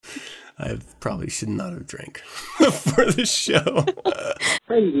I probably should not have drank for the show.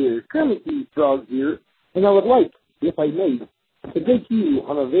 Hey there, Kermit the Frog here, and I would like, if I may, to take you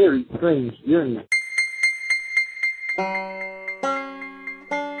on a very strange journey.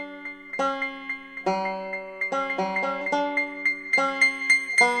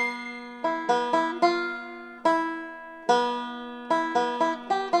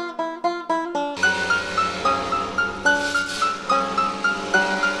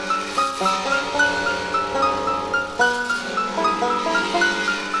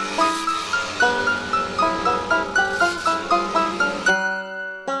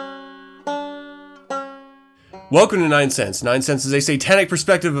 Welcome to 9 Cents. 9 Cents is a satanic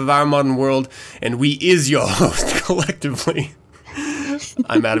perspective of our modern world, and we is your host, collectively.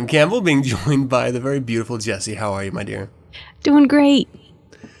 I'm Adam Campbell, being joined by the very beautiful Jessie. How are you, my dear? Doing great.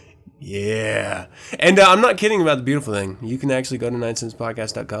 Yeah. And I'm not kidding about the beautiful thing. You can actually go to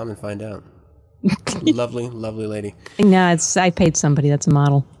 9centspodcast.com and find out. Lovely, lovely lady. No, I paid somebody. That's a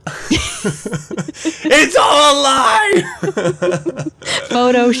model. It's all a lie!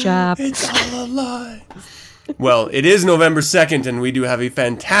 Photoshop. It's all a lie. Well, it is November 2nd, and we do have a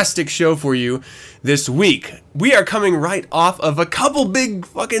fantastic show for you this week. We are coming right off of a couple big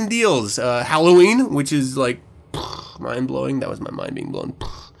fucking deals. Halloween, which is like mind-blowing. That was my mind being blown.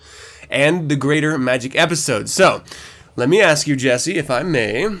 And the Greater Magic episode. So, let me ask you, Jessie, if I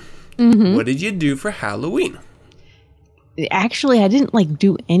may, what did you do for Halloween? Actually, I didn't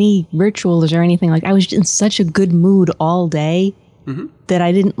do any rituals or anything. I was in such a good mood all day that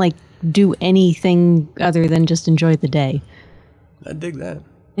I didn't do anything other than just enjoy the day. I dig that.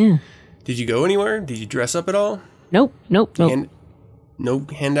 Yeah. Did you go anywhere? Did you dress up at all? Nope. No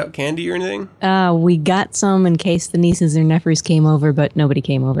hand out candy or anything? We got some in case the nieces or nephews came over, but nobody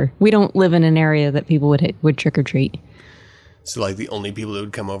came over. We don't live in an area that people would trick or treat. So the only people that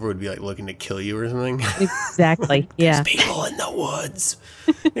would come over would be looking to kill you or something? Exactly. Yeah. There's people in the woods.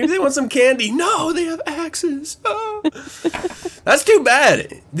 Maybe they want some candy. No, they have axes. Oh. That's too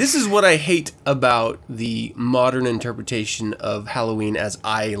bad. This is what I hate about the modern interpretation of Halloween as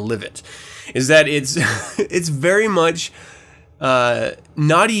I live it. Is that it's very much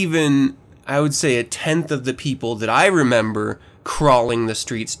not even, I would say, a tenth of the people that I remember crawling the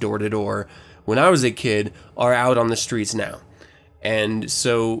streets door to door when I was a kid are out on the streets now. And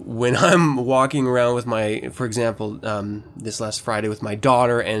so when I'm walking around with for example, this last Friday with my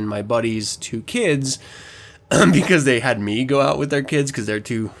daughter and my buddy's two kids, because they had me go out with their kids because they're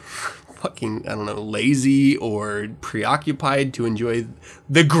too fucking, lazy or preoccupied to enjoy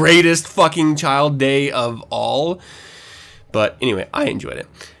the greatest fucking child day of all. But anyway, I enjoyed it.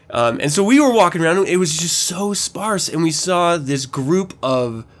 And so we were walking around, and it was just so sparse, and we saw this group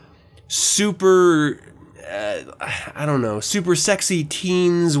of super sexy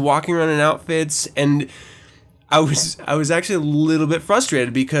teens walking around in outfits, and I was actually a little bit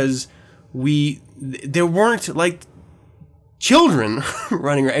frustrated because there weren't children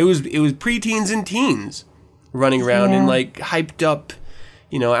running around. It was preteens and teens running around in hyped up,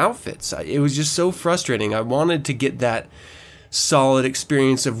 outfits. It was just so frustrating. I wanted to get that solid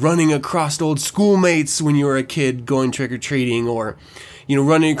experience of running across old schoolmates when you were a kid going trick-or-treating, or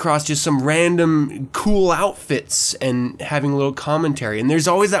running across just some random cool outfits and having a little commentary. And there's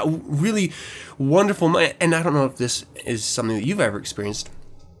always that really wonderful, and I don't know if this is something that you've ever experienced,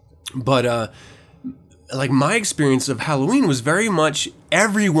 but my experience of Halloween was very much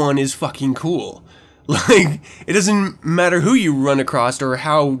everyone is fucking cool. It doesn't matter who you run across or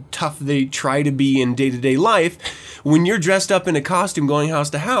how tough they try to be in day-to-day life. When you're dressed up in a costume going house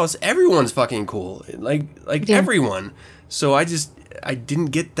to house, everyone's fucking cool. Everyone. So I didn't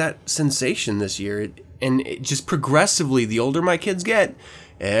get that sensation this year. And it just progressively, the older my kids get,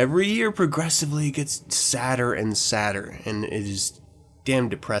 every year progressively it gets sadder and sadder. And it is damn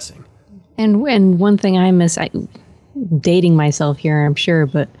depressing. And one thing I miss, dating myself here, I'm sure,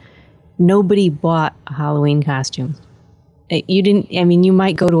 but nobody bought a Halloween costume. You didn't, you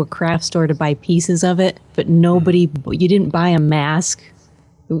might go to a craft store to buy pieces of it, but you didn't buy a mask.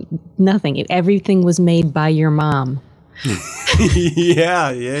 Nothing. Everything was made by your mom.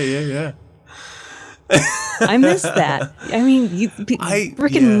 Yeah. I miss that.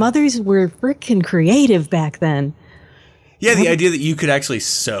 Mothers were freaking creative back then. Yeah, the idea that you could actually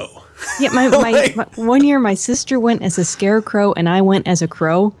sew. Yeah, my one year my sister went as a scarecrow and I went as a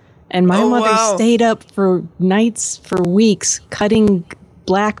crow, and my mother stayed up for nights, for weeks, cutting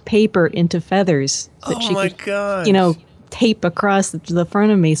black paper into feathers that she could, tape across the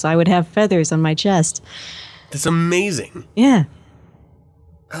front of me so I would have feathers on my chest. That's amazing. Yeah.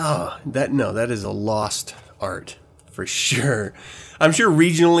 Oh, that is a lost art for sure. I'm sure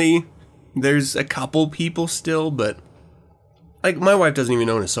regionally There's a couple people still, but like my wife doesn't even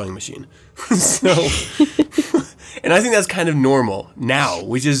own a sewing machine. So, and I think that's kind of normal now,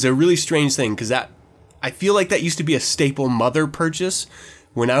 which is a really strange thing because I feel like that used to be a staple mother purchase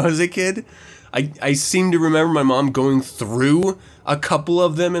when I was a kid. I seem to remember my mom going through a couple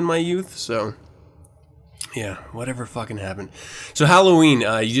of them in my youth, so yeah, whatever fucking happened. So Halloween,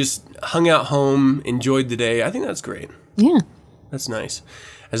 you just hung out home, enjoyed the day. I think that's great. Yeah. That's nice.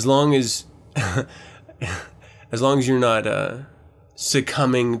 As long as you're not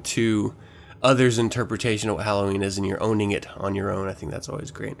succumbing to others' interpretation of what Halloween is and you're owning it on your own, I think that's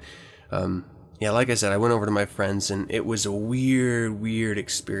always great. Yeah, like I said, I went over to my friends and it was a weird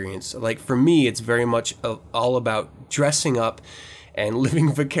experience. Like for me, it's very much all about dressing up and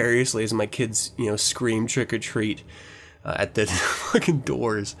living vicariously as my kids, scream trick or treat at the fucking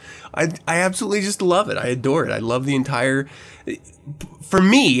doors. I absolutely just love it. I adore it. I love the entire... For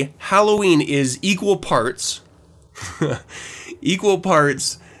me, Halloween is equal parts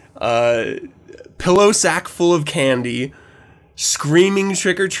pillow sack full of candy, screaming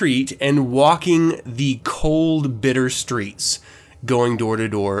trick or treat, and walking the cold, bitter streets, going door to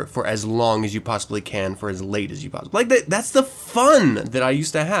door for as long as you possibly can, for as late as you possibly. Like that's the fun that I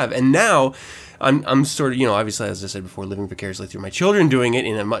used to have, and now I'm sort of, obviously, as I said before, living vicariously through my children, doing it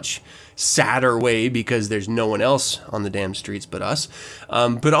in a much sadder way because there's no one else on the damn streets but us.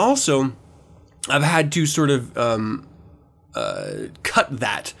 But also, I've had to sort of cut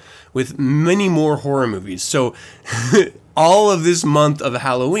that with many more horror movies. So all of this month of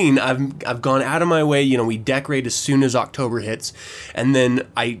Halloween, I've gone out of my way. We decorate as soon as October hits, and then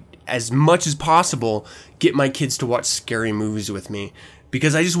I, as much as possible, get my kids to watch scary movies with me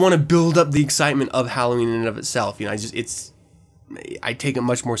because I just want to build up the excitement of Halloween in and of itself. I take it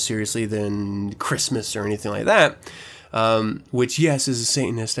much more seriously than Christmas or anything like that. Which, yes, as a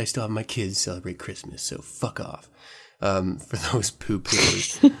Satanist, I still have my kids celebrate Christmas, so fuck off. For those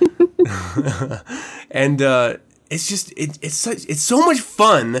poo-poos. And it's so much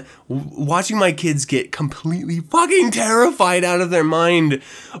fun watching my kids get completely fucking terrified out of their mind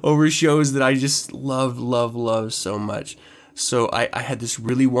over shows that I just love so much. So I had this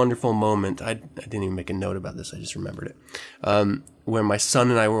really wonderful moment. I didn't even make a note about this. I just remembered it. Where my son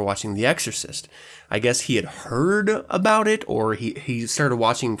and I were watching The Exorcist. I guess he had heard about it, or he started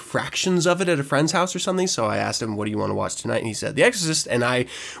watching fractions of it at a friend's house or something. So I asked him, what do you want to watch tonight? And he said, The Exorcist. And I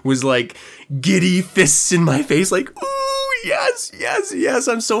was like, giddy fists in my face, like, ooh, yes.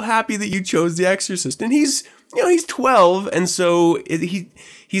 I'm so happy that you chose The Exorcist. And he's 12. And so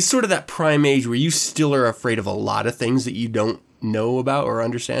he's sort of that prime age where you still are afraid of a lot of things that you don't know about or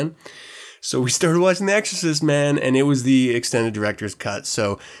understand. So we started watching The Exorcist, man, and it was the extended director's cut.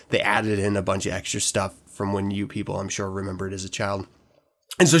 So they added in a bunch of extra stuff from when you people, I'm sure, remember it as a child.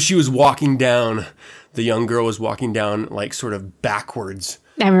 And so she was walking down, the young girl was walking down, like, sort of backwards.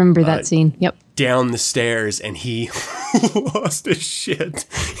 I remember that scene, yep. Down the stairs, and he lost his shit.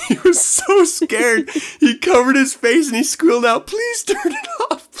 He was so scared. He covered his face and he squealed out, please turn it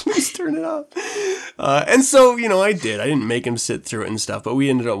off. Please turn it off. And so, I did. I didn't make him sit through it and stuff, but we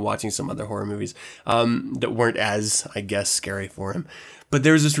ended up watching some other horror movies that weren't as, I guess, scary for him. But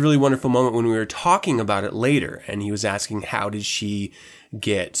there was this really wonderful moment when we were talking about it later, and he was asking how did she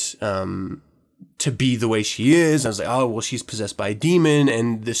get to be the way she is. I was like, oh, well, she's possessed by a demon.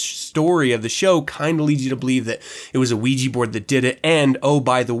 And the story of the show kind of leads you to believe that it was a Ouija board that did it. And, oh,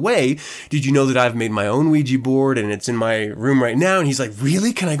 by the way, did you know that I've made my own Ouija board and it's in my room right now? And he's like,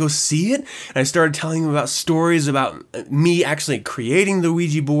 really? Can I go see it? And I started telling him about stories about me actually creating the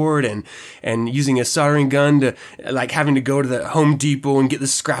Ouija board and using a soldering gun to, like, having to go to the Home Depot and get the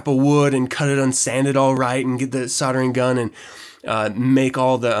scrap of wood and cut it and sand it all right and get the soldering gun and make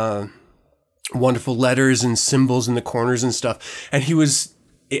all the wonderful letters and symbols in the corners and stuff. And it was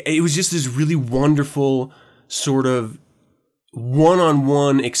just this really wonderful sort of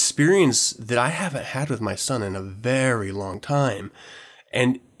one-on-one experience that I haven't had with my son in a very long time.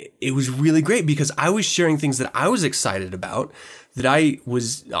 And it was really great because I was sharing things that I was excited about, that I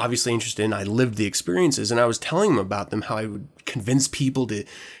was obviously interested in. I lived the experiences, and I was telling him about them, how I would convince people to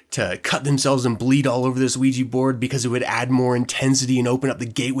cut themselves and bleed all over this Ouija board because it would add more intensity and open up the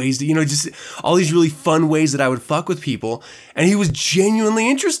gateways to, just all these really fun ways that I would fuck with people. And he was genuinely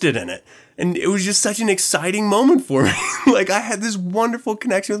interested in it. And it was just such an exciting moment for me. Like, I had this wonderful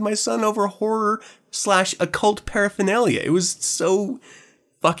connection with my son over horror/occult paraphernalia. It was so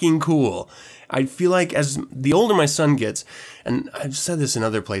fucking cool. I feel like as the older my son gets, and I've said this in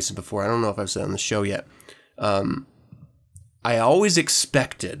other places before, I don't know if I've said it on the show yet, I always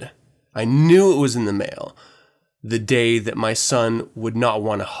expected, I knew it was in the mail, the day that my son would not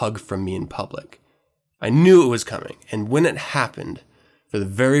want a hug from me in public. I knew it was coming, and when it happened, for the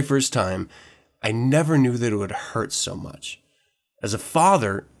very first time, I never knew that it would hurt so much. As a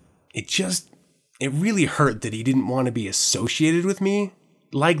father, it really hurt that he didn't want to be associated with me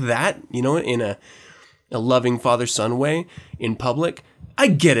like that, in a loving father-son way in public. I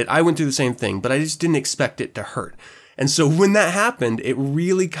get it. I went through the same thing, but I just didn't expect it to hurt. And so when that happened, it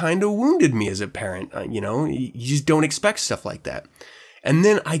really kind of wounded me as a parent. You just don't expect stuff like that. And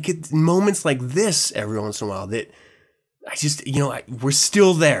then I get moments like this every once in a while that I just, we're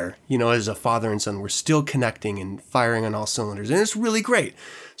still there, as a father and son. We're still connecting and firing on all cylinders. And it's really great.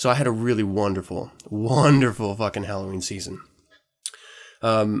 So I had a really wonderful, wonderful fucking Halloween season.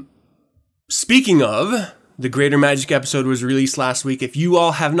 Speaking of, the Greater Magic episode was released last week. If you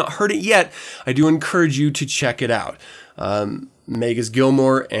all have not heard it yet, I do encourage you to check it out. Megas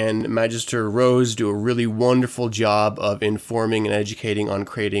Gilmore and Magister Rose do a really wonderful job of informing and educating on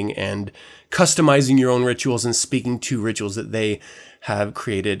creating and customizing your own rituals and speaking to rituals that they have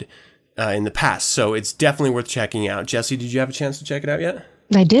created in the past. So it's definitely worth checking out. Jesse, did you have a chance to check it out yet?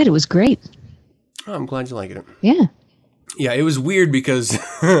 I did. It was great. Oh, I'm glad you liked it. Yeah. Yeah, it was weird because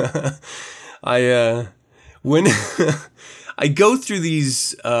when I go through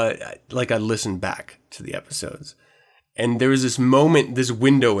these, I listen back to the episodes. And there was this moment, this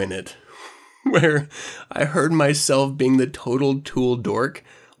window in it, where I heard myself being the total tool dork.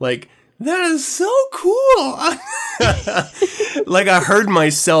 Like, that is so cool. I heard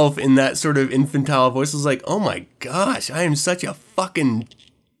myself in that sort of infantile voice. I was like, oh my gosh, I am such a fucking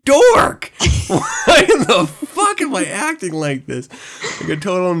dork. Why the fuck am I acting like this? Like a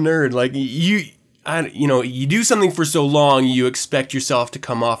total nerd. Like, you do something for so long, you expect yourself to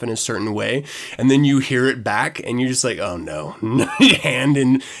come off in a certain way, and then you hear it back, and you're just like, oh no, hand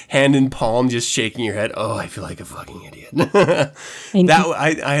in palm, just shaking your head. Oh, I feel like a fucking idiot.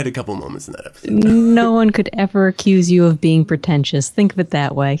 I had a couple moments in that episode. No one could ever accuse you of being pretentious. Think of it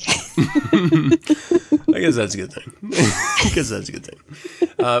that way. I guess that's a good thing.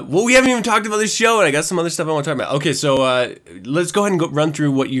 Well, we haven't even talked about this show, and I got some other stuff I want to talk about. Okay, so let's go ahead and run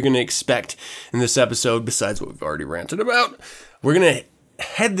through what you're going to expect in this episode, besides what we've already ranted about. We're going to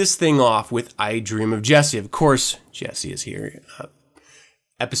head this thing off with I Dream of Jesse. Of course, Jesse is here.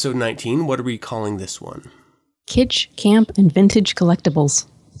 Episode 19, what are we calling this one? Kitsch, Camp, and Vintage Collectibles.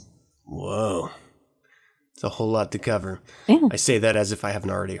 Whoa. It's a whole lot to cover. Yeah. I say that as if I haven't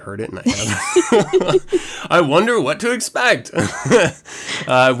already heard it, and I have. I wonder what to expect.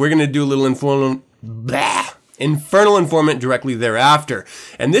 We're going to do a little Infernal Informant directly thereafter.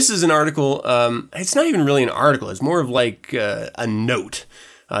 And this is an article, it's not even really an article, it's more of like a note.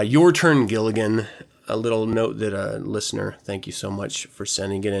 Your turn, Gilligan. A little note that a listener, thank you so much for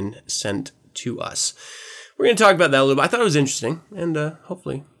sending it and sent to us. We're going to talk about that a little bit. I thought it was interesting, and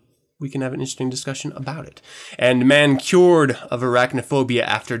hopefully we can have an interesting discussion about it. And man cured of arachnophobia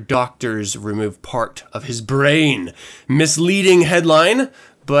after doctors remove part of his brain. Misleading headline,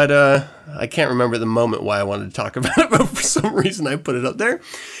 but I can't remember at the moment why I wanted to talk about it, but for some reason I put it up there.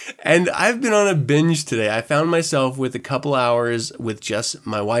 And I've been on a binge today. I found myself with a couple hours with just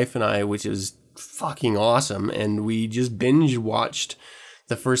my wife and I, which is fucking awesome. And we just binge watched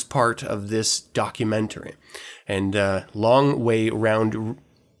the first part of this documentary. And Long Way Round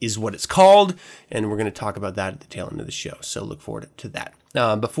is what it's called, and we're going to talk about that at the tail end of the show, so look forward to that.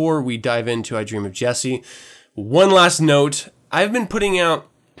 Before we dive into I Dream of Jesse, one last note. I've been putting out,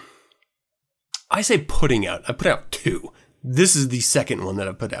 I put out 2. This is the second one that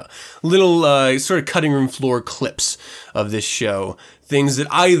I put out. Little sort of cutting room floor clips of this show. Things that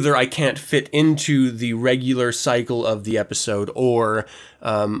either I can't fit into the regular cycle of the episode, or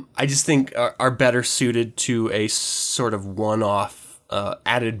I just think are better suited to a sort of one-off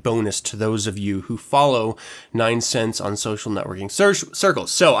added bonus to those of you who follow 9 Cents on social networking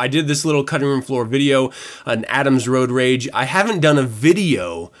circles. So I did this little cutting room floor video, an Adams Road Rage. I haven't done a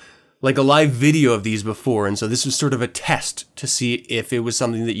video, like a live video of these before, and so this was sort of a test to see if it was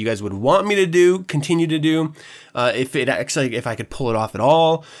something that you guys would want me to do, continue to do, if I could pull it off at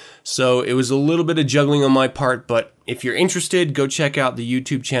all. So it was a little bit of juggling on my part, but if you're interested, go check out the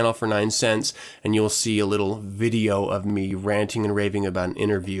YouTube channel for 9 Cents, and you'll see a little video of me ranting and raving about an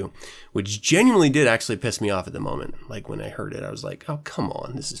interview, which genuinely did actually piss me off at the moment. Like, when I heard it, I was like, oh, come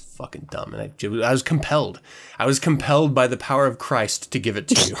on, this is fucking dumb. And I was compelled. I was compelled by the power of Christ to give it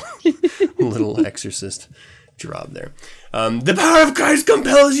to you. A little exorcist drop there. The power of Christ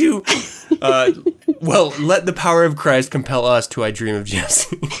compels you! Well, let the power of Christ compel us to I Dream of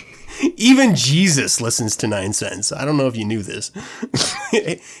Jesse. Even Jesus listens to 9 Cents. I don't know if you knew this.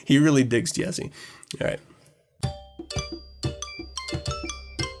 He really digs Jesse. All right.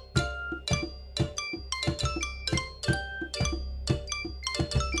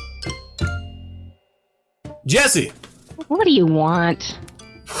 Jesse! What do you want?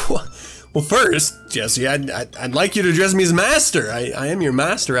 Well, first, Jesse, I'd like you to address me as master. I am your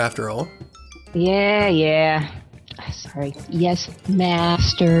master, after all. Yeah. Sorry. Yes,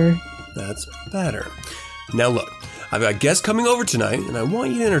 master. That's better. Now look, I've got guests coming over tonight, and I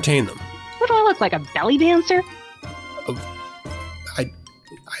want you to entertain them. What do I look like, a belly dancer?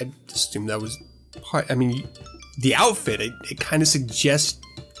 I assumed that was part. I mean, the outfit, it kind of suggests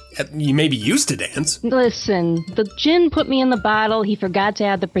you may be used to dance. Listen, the gin put me in the bottle. He forgot to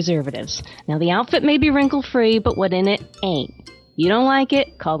add the preservatives. Now, the outfit may be wrinkle-free, but what in it ain't. You don't like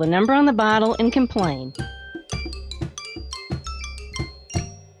it? Call the number on the bottle and complain.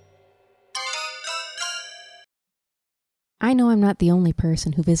 I know I'm not the only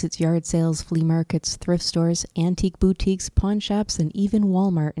person who visits yard sales, flea markets, thrift stores, antique boutiques, pawn shops, and even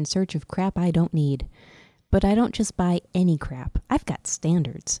Walmart in search of crap I don't need. But I don't just buy any crap. I've got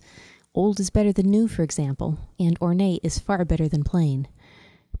standards. Old is better than new, for example, and ornate is far better than plain.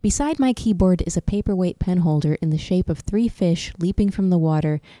 Beside my keyboard is a paperweight pen holder in the shape of 3 fish leaping from the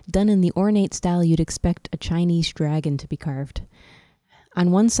water, done in the ornate style you'd expect a Chinese dragon to be carved.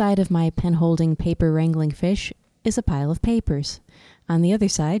 On one side of my pen-holding, paper-wrangling fish is a pile of papers. On the other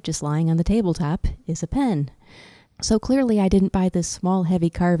side, just lying on the tabletop, is a pen. So clearly I didn't buy this small,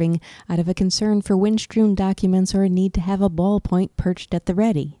 heavy carving out of a concern for wind-strewn documents or a need to have a ballpoint perched at the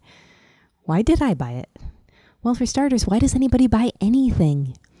ready. Why did I buy it? Well, for starters, why does anybody buy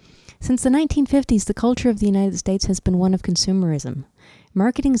anything? Since the 1950s, the culture of the United States has been one of consumerism.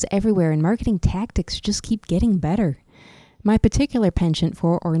 Marketing's everywhere, and marketing tactics just keep getting better. My particular penchant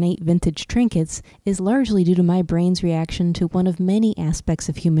for ornate vintage trinkets is largely due to my brain's reaction to one of many aspects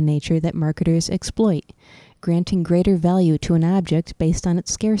of human nature that marketers exploit, granting greater value to an object based on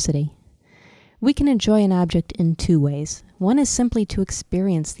its scarcity. We can enjoy an object in 2 ways. One is simply to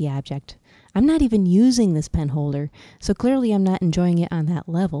experience the object. I'm not even using this pen holder, so clearly I'm not enjoying it on that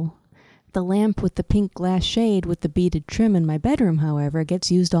level. The lamp with the pink glass shade with the beaded trim in my bedroom, however,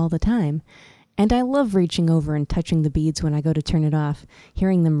 gets used all the time. And I love reaching over and touching the beads when I go to turn it off,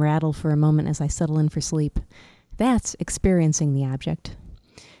 hearing them rattle for a moment as I settle in for sleep. That's experiencing the object.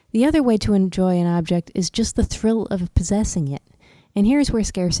 The other way to enjoy an object is just the thrill of possessing it. And here's where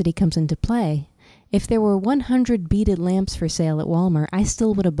scarcity comes into play. If there were 100 beaded lamps for sale at Walmart, I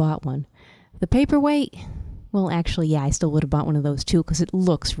still would have bought one. The paperweight? Well, actually, yeah, I still would have bought one of those too because it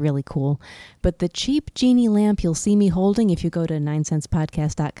looks really cool. But the cheap genie lamp you'll see me holding if you go to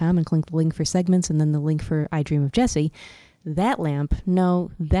 9centspodcast.com and click the link for segments and then the link for I Dream of Jesse, that lamp,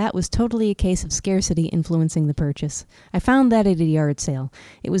 no, that was totally a case of scarcity influencing the purchase. I found that at a yard sale.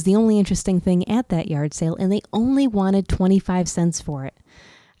 It was the only interesting thing at that yard sale, and they only wanted 25 cents for it.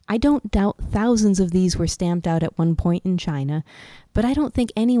 I don't doubt thousands of these were stamped out at one point in China, but I don't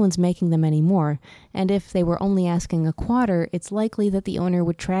think anyone's making them anymore, and if they were only asking a quarter, it's likely that the owner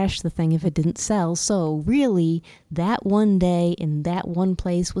would trash the thing if it didn't sell, so really, that one day in that one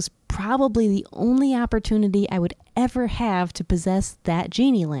place was probably the only opportunity I would ever have to possess that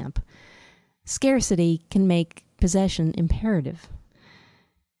genie lamp. Scarcity can make possession imperative.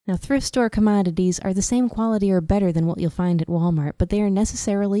 Now, thrift store commodities are the same quality or better than what you'll find at Walmart, but they are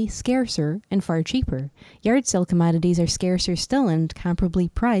necessarily scarcer and far cheaper. Yard sale commodities are scarcer still and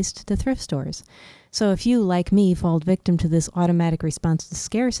comparably priced to thrift stores. So if you, like me, fall victim to this automatic response to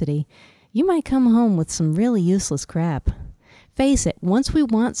scarcity, you might come home with some really useless crap. Face it, once we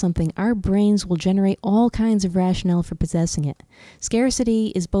want something, our brains will generate all kinds of rationale for possessing it.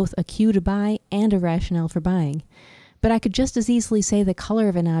 Scarcity is both a cue to buy and a rationale for buying. But I could just as easily say the color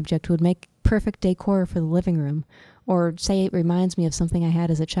of an object would make perfect decor for the living room, or say it reminds me of something I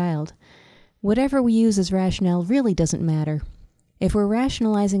had as a child. Whatever we use as rationale really doesn't matter. If we're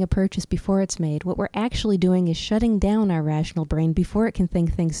rationalizing a purchase before it's made, what we're actually doing is shutting down our rational brain before it can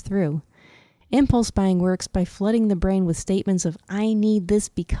think things through. Impulse buying works by flooding the brain with statements of, I need this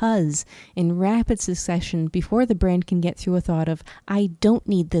because, in rapid succession before the brain can get through a thought of, I don't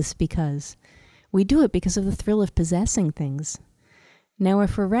need this because. We do it because of the thrill of possessing things. Now,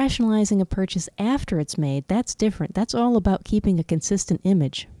 if we're rationalizing a purchase after it's made, that's different. That's all about keeping a consistent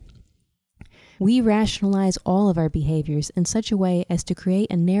image. We rationalize all of our behaviors in such a way as to create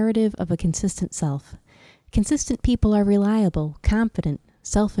a narrative of a consistent self. Consistent people are reliable, confident,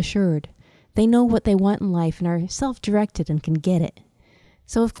 self-assured. They know what they want in life and are self-directed and can get it.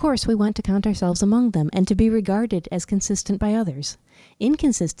 So of course we want to count ourselves among them and to be regarded as consistent by others.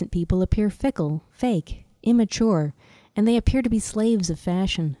 Inconsistent people appear fickle, fake, immature, and they appear to be slaves of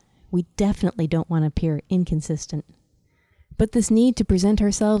fashion. We definitely don't want to appear inconsistent. But this need to present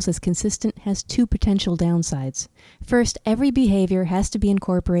ourselves as consistent has two potential downsides. First, every behavior has to be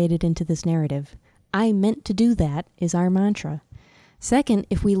incorporated into this narrative. I meant to do that is our mantra. Second,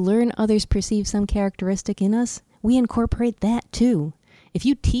 if we learn others perceive some characteristic in us, we incorporate that too. If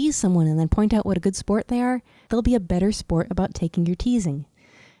you tease someone and then point out what a good sport they are, they'll be a better sport about taking your teasing.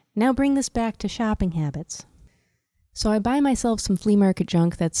 Now bring this back to shopping habits. So I buy myself some flea market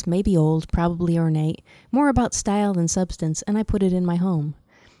junk that's maybe old, probably ornate, more about style than substance, and I put it in my home.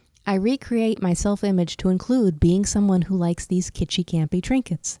 I recreate my self-image to include being someone who likes these kitschy, campy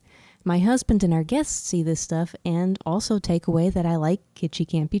trinkets. My husband and our guests see this stuff and also take away that I like kitschy,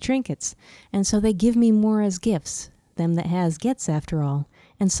 campy trinkets, and so they give me more as gifts. Them that has gets, after all,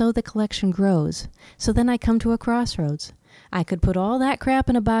 and so the collection grows. So then I come to a crossroads. I could put all that crap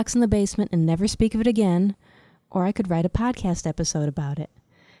in a box in the basement and never speak of it again, or I could write a podcast episode about it.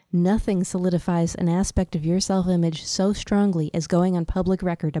 Nothing solidifies an aspect of your self-image so strongly as going on public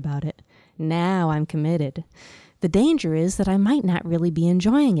record about it. Now I'm committed. The danger is that I might not really be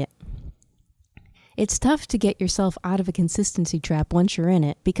enjoying it. It's tough to get yourself out of a consistency trap once you're in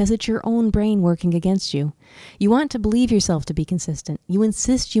it because it's your own brain working against you. You want to believe yourself to be consistent. You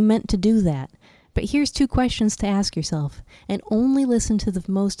insist you meant to do that. But here's 2 questions to ask yourself, and only listen to the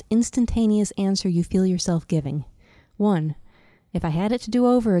most instantaneous answer you feel yourself giving. 1. If I had it to do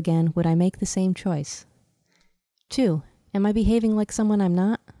over again, would I make the same choice? 2. Am I behaving like someone I'm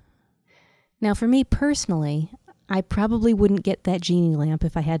not? Now, for me personally, I probably wouldn't get that genie lamp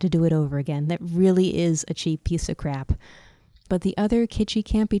if I had to do it over again. That really is a cheap piece of crap. But the other kitschy,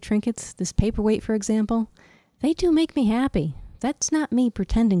 campy trinkets, this paperweight, for example, they do make me happy. That's not me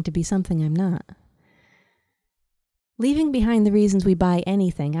pretending to be something I'm not. Leaving behind the reasons we buy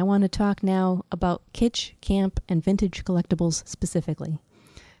anything, I want to talk now about kitsch, camp, and vintage collectibles specifically.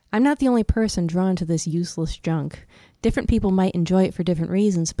 I'm not the only person drawn to this useless junk. Different people might enjoy it for different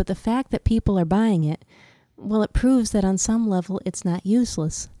reasons, but the fact that people are buying it, well, it proves that on some level it's not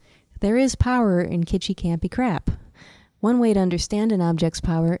useless. There is power in kitschy, campy crap. One way to understand an object's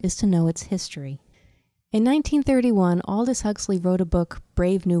power is to know its history. In 1931, Aldous Huxley wrote a book,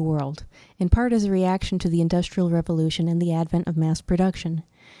 Brave New World, in part as a reaction to the Industrial Revolution and the advent of mass production.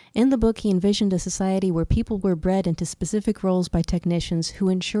 In the book, he envisioned a society where people were bred into specific roles by technicians who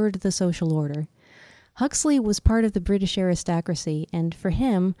ensured the social order. Huxley was part of the British aristocracy, and for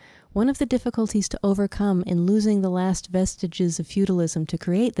him, one of the difficulties to overcome in losing the last vestiges of feudalism to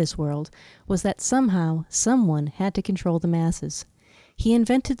create this world was that somehow, someone had to control the masses. He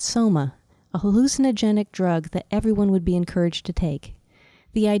invented soma, a hallucinogenic drug that everyone would be encouraged to take.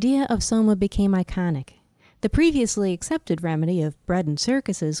 The idea of soma became iconic. The previously accepted remedy of bread and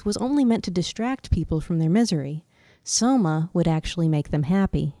circuses was only meant to distract people from their misery. Soma would actually make them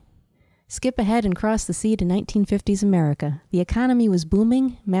happy. Skip ahead and cross the sea to 1950s America. The economy was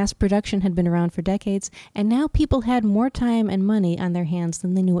booming, mass production had been around for decades, and now people had more time and money on their hands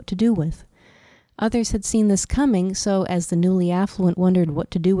than they knew what to do with. Others had seen this coming, so as the newly affluent wondered what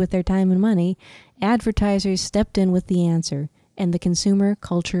to do with their time and money, advertisers stepped in with the answer, and the consumer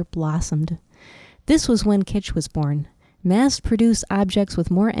culture blossomed. This was when kitsch was born. Mass-produced objects with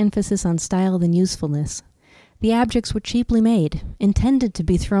more emphasis on style than usefulness. The objects were cheaply made, intended to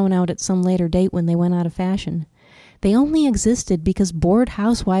be thrown out at some later date when they went out of fashion. They only existed because bored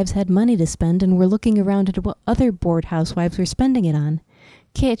housewives had money to spend and were looking around at what other bored housewives were spending it on.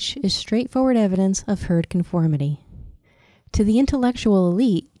 Kitsch is straightforward evidence of herd conformity. To the intellectual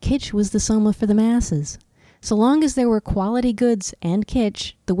elite, kitsch was the soma for the masses. So long as there were quality goods and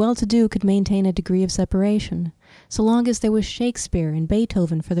kitsch, the well-to-do could maintain a degree of separation. So long as there was Shakespeare and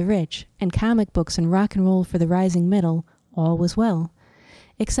Beethoven for the rich, and comic books and rock and roll for the rising middle, all was well.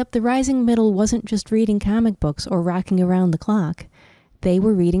 Except the rising middle wasn't just reading comic books or rocking around the clock. They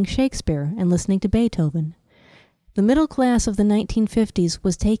were reading Shakespeare and listening to Beethoven. The middle class of the 1950s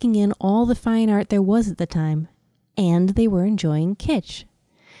was taking in all the fine art there was at the time, and they were enjoying kitsch.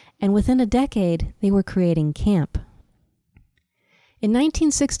 And within a decade, they were creating camp. In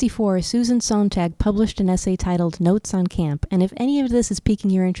 1964, Susan Sontag published an essay titled Notes on Camp, and if any of this is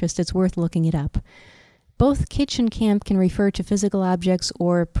piquing your interest, it's worth looking it up. Both kitsch and camp can refer to physical objects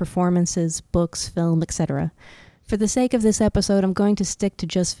or performances, books, film, etc. For the sake of this episode, I'm going to stick to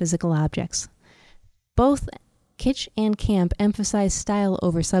just physical objects. Both kitsch and camp emphasize style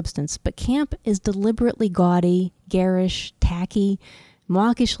over substance, but camp is deliberately gaudy, garish, tacky,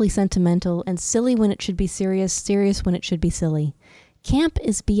 mawkishly sentimental, and silly when it should be serious, serious when it should be silly. Camp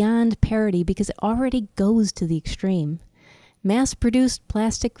is beyond parody because it already goes to the extreme. Mass-produced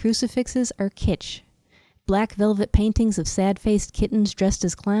plastic crucifixes are kitsch. Black velvet paintings of sad-faced kittens dressed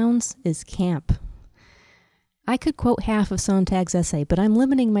as clowns is camp. I could quote half of Sontag's essay, but I'm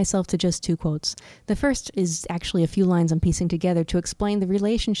limiting myself to just 2 quotes. The first is actually a few lines I'm piecing together to explain the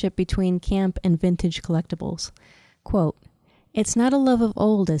relationship between camp and vintage collectibles. Quote, "It's not a love of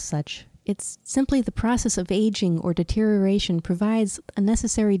old as such. It's simply the process of aging or deterioration provides a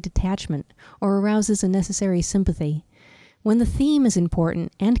necessary detachment or arouses a necessary sympathy. When the theme is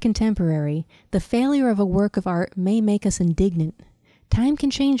important and contemporary, the failure of a work of art may make us indignant. Time can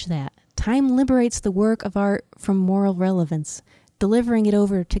change that. Time liberates the work of art from moral relevance, delivering it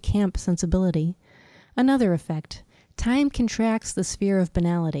over to camp sensibility. Another effect, time contracts the sphere of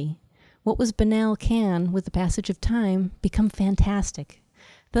banality. What was banal can, with the passage of time, become fantastic.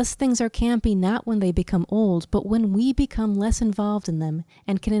 Thus things are campy not when they become old, but when we become less involved in them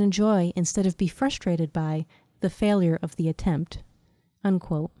and can enjoy, instead of be frustrated by, the failure of the attempt."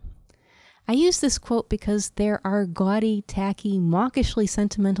 Unquote. I use this quote because there are gaudy, tacky, mawkishly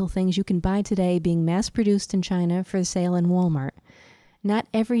sentimental things you can buy today being mass-produced in China for sale in Walmart. Not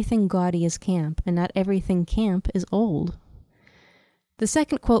everything gaudy is camp, and not everything camp is old. The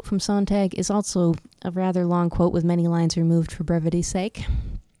second quote from Sontag is also a rather long quote with many lines removed for brevity's sake.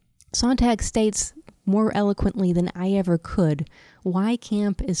 Sontag states more eloquently than I ever could why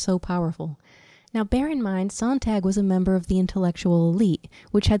camp is so powerful. Now bear in mind, Sontag was a member of the intellectual elite,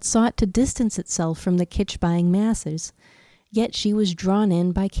 which had sought to distance itself from the kitsch-buying masses. Yet she was drawn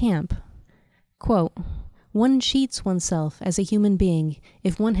in by camp. Quote, "One cheats oneself as a human being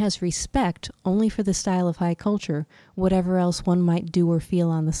if one has respect only for the style of high culture, whatever else one might do or feel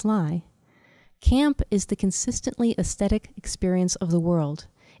on the sly. Camp is the consistently aesthetic experience of the world.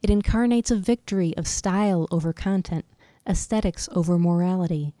 It incarnates a victory of style over content, aesthetics over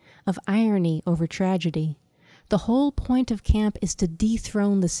morality, of irony over tragedy. The whole point of camp is to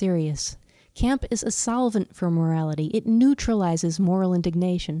dethrone the serious. Camp is a solvent for morality. It neutralizes moral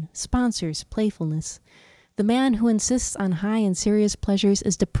indignation, sponsors playfulness. The man who insists on high and serious pleasures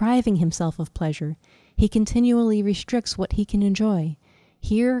is depriving himself of pleasure. He continually restricts what he can enjoy.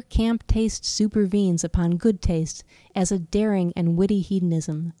 Here, camp taste supervenes upon good taste as a daring and witty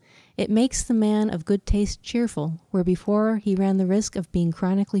hedonism. It makes the man of good taste cheerful, where before he ran the risk of being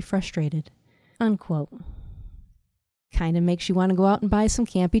chronically frustrated." Unquote. Kind of makes you want to go out and buy some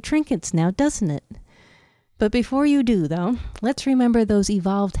campy trinkets now, doesn't it? But before you do, though, let's remember those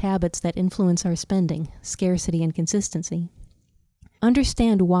evolved habits that influence our spending, scarcity and consistency.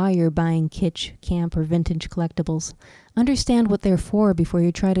 Understand why you're buying kitsch, camp, or vintage collectibles. Understand what they're for before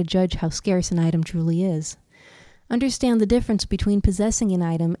you try to judge how scarce an item truly is. Understand the difference between possessing an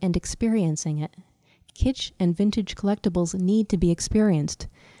item and experiencing it. Kitsch and vintage collectibles need to be experienced.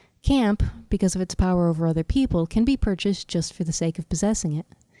 Camp, because of its power over other people, can be purchased just for the sake of possessing it.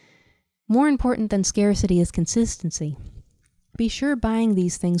 More important than scarcity is consistency. Be sure buying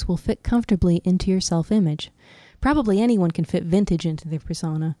these things will fit comfortably into your self-image. Probably anyone can fit vintage into their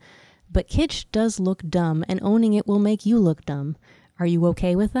persona, but kitsch does look dumb, and owning it will make you look dumb. Are you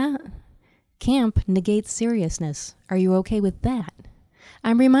okay with that? Camp negates seriousness. Are you okay with that?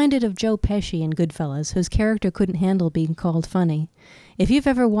 I'm reminded of Joe Pesci in Goodfellas, whose character couldn't handle being called funny. If you've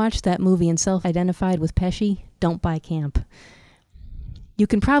ever watched that movie and self-identified with Pesci, don't buy camp. You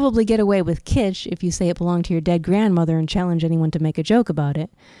can probably get away with kitsch if you say it belonged to your dead grandmother and challenge anyone to make a joke about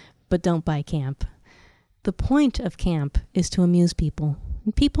it, but don't buy camp. The point of camp is to amuse people,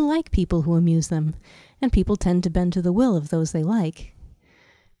 and people like people who amuse them, and people tend to bend to the will of those they like.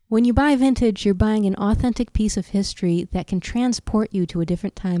 When you buy vintage, you're buying an authentic piece of history that can transport you to a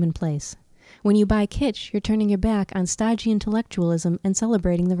different time and place. When you buy kitsch, you're turning your back on stodgy intellectualism and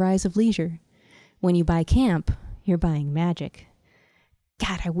celebrating the rise of leisure. When you buy camp, you're buying magic.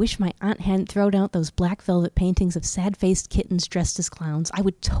 God, I wish my aunt hadn't thrown out those black velvet paintings of sad-faced kittens dressed as clowns. I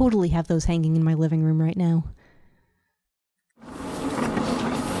would totally have those hanging in my living room right now. Here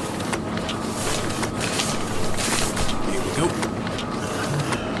we go.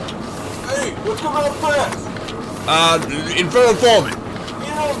 Hey, what's going on fast? Informant.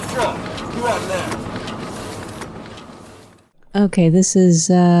 Get on the truck. You out now. Okay, this is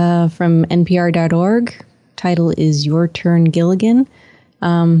from NPR.org. Title is Your Turn, Gilligan.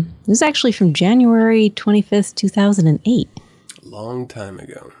 This is actually from January 25th, 2008. Long time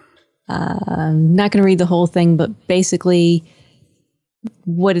ago. I'm not going to read the whole thing, but basically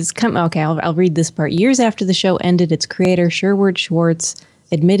what is coming... Okay, I'll read this part. Years after the show ended, its creator, Sherwood Schwartz,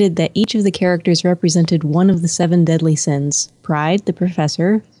 admitted that each of the characters represented one of the 7 deadly sins. Pride, the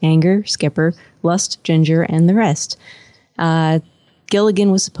professor, anger, Skipper, lust, Ginger, and the rest.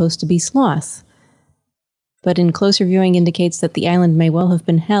 Gilligan was supposed to be sloth. But in closer viewing indicates that the island may well have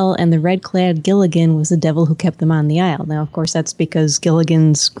been hell, and the red-clad Gilligan was the devil who kept them on the isle. Now, of course, that's because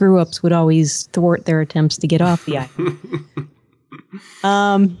Gilligan's screw-ups would always thwart their attempts to get off the island.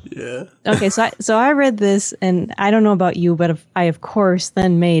 Yeah. Okay, so I read this, and I don't know about you, but I, of course,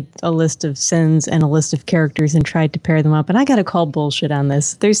 then made a list of sins and a list of characters and tried to pair them up, and I got to call bullshit on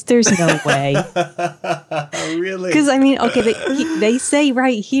this. There's no way. Really? Because, I mean, okay, they say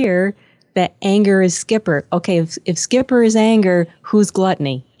right here that anger is Skipper. Okay, if Skipper is anger, who's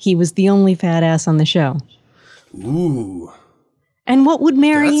Gluttony? He was the only fat ass on the show. Ooh. And what would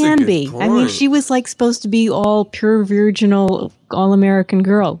Mary Ann be? Point. I mean, she was like supposed to be all pure virginal, all-American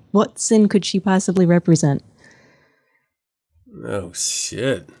girl. What sin could she possibly represent? Oh,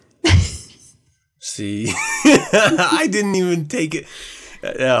 shit. See? I didn't even take it.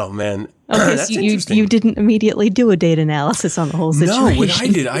 Oh, man. Okay, so you didn't immediately do a data analysis on the whole situation. No, what I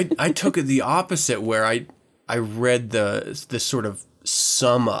did, I took it the opposite, where I read the sort of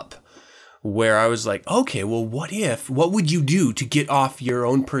sum up, where I was like, okay, well, what would you do to get off your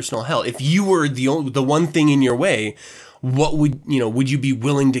own personal hell? If you were the one thing in your way, what would you be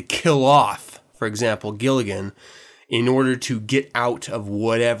willing to kill off, for example, Gilligan, in order to get out of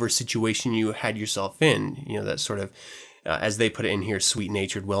whatever situation you had yourself in? That sort of, as they put it in here,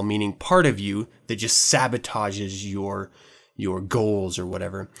 sweet-natured, well-meaning part of you that just sabotages your goals or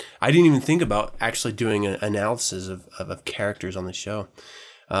whatever. I didn't even think about actually doing an analysis of characters on the show.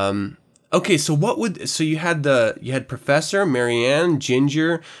 Okay, so you had Professor, Mary Ann,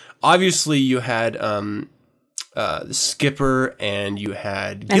 Ginger. Obviously, you had the Skipper, and you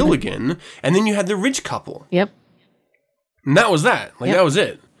had Gilligan, and then you had the rich couple. Yep. And that was that. Yep. That was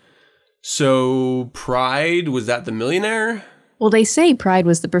it. So Pride, was that the millionaire? Well, they say Pride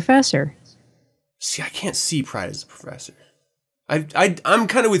was the professor. See, I can't see Pride as the professor. I'm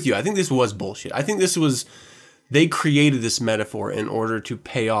kind of with you. I think this was bullshit. I think this was, they created this metaphor in order to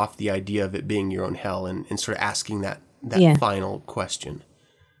pay off the idea of it being your own hell and sort of asking that final question.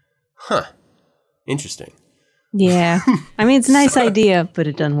 Huh. Interesting. Yeah. I mean, it's a nice idea, but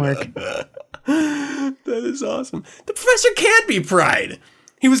it doesn't work. That is awesome. The professor can't be Pride.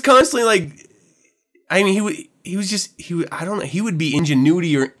 He was constantly like, I mean, I don't know, he would be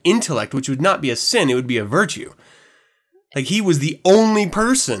ingenuity or intellect, which would not be a sin, it would be a virtue. Like, he was the only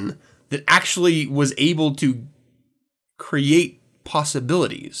person that actually was able to create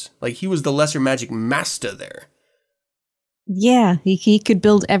possibilities. Like, he was the lesser magic master there. Yeah, he could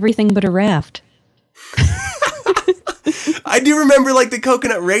build everything but a raft. I do remember, like, the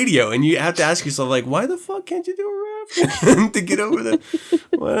coconut radio, and you have to ask yourself, like, why the fuck can't you do a raft to get over the?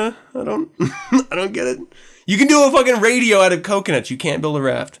 Well, I don't get it. You can do a fucking radio out of coconuts. You can't build a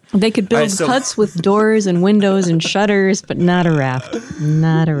raft. They could build huts with doors and windows and shutters, but not a raft.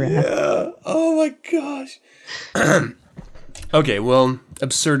 Not a raft. Yeah. Oh my gosh. Okay, well,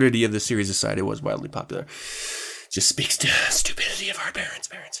 absurdity of the series aside, it was wildly popular. Just speaks to stupidity of our parents.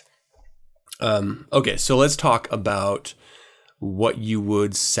 Okay, so let's talk about what you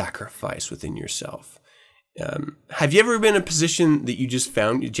would sacrifice within yourself. Have you ever been in a position that you just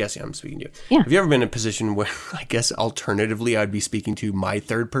found, Jesse, I'm speaking to you. Yeah. Have you ever been in a position where, I guess alternatively, I'd be speaking to my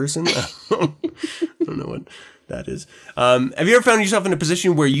third person? I don't know what that is. Have you ever found yourself in a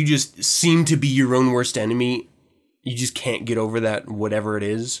position where you just seem to be your own worst enemy? You just can't get over that, whatever it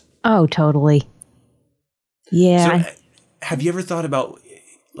is? Oh, totally. Yeah. So, have you ever thought about,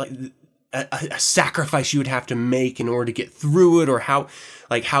 like, a sacrifice you would have to make in order to get through it, or how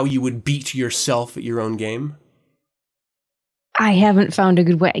you would beat yourself at your own game? I haven't found a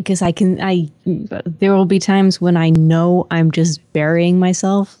good way, because there will be times when I know I'm just burying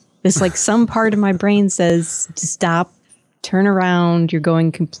myself. It's like some part of my brain says to stop, turn around, you're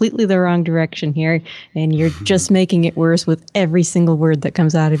going completely the wrong direction here, and you're just making it worse with every single word that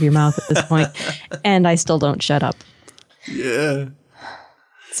comes out of your mouth at this point. And I still don't shut up. Yeah.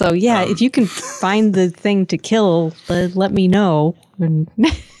 So, yeah, if you can find the thing to kill, let me know.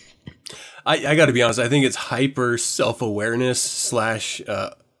 I got to be honest. I think it's hyper self-awareness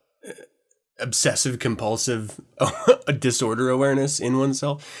 / obsessive compulsive disorder awareness in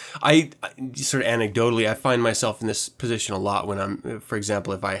oneself. I sort of anecdotally, I find myself in this position a lot when I'm, for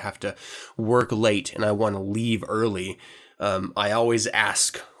example, if I have to work late and I want to leave early. I always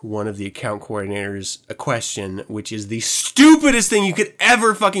ask one of the account coordinators a question, which is the stupidest thing you could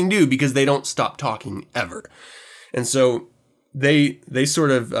ever fucking do, because they don't stop talking ever. And so they sort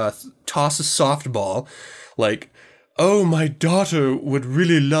of toss a softball like, oh, my daughter would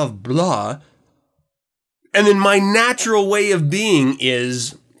really love blah. And then my natural way of being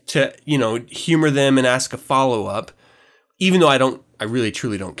is to, humor them and ask a follow-up, even though I really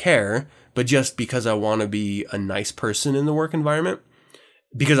truly don't care. but just because I want to be a nice person in the work environment.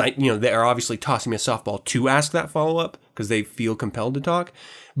 Because they're obviously tossing me a softball to ask that follow-up because they feel compelled to talk.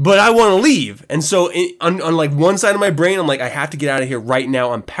 But I want to leave. And so on like one side of my brain, I'm like, I have to get out of here right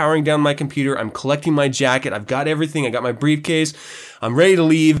now. I'm powering down my computer. I'm collecting my jacket. I've got everything. I got my briefcase. I'm ready to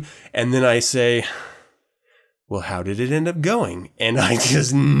leave. And then I say, well, how did it end up going? And I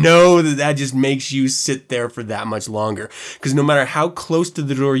just know that just makes you sit there for that much longer. Because no matter how close to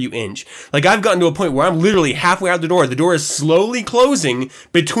the door you inch, like I've gotten to a point where I'm literally halfway out the door is slowly closing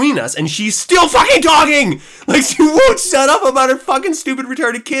between us, and she's still fucking talking! Like, she won't shut up about her fucking stupid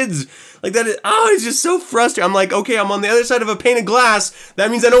retarded kids. Like, that is, it's just so frustrating. I'm like, okay, I'm on the other side of a pane of glass. That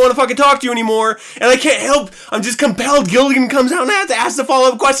means I don't want to fucking talk to you anymore. And I can't help. I'm just compelled. Gilligan comes out and I have to ask the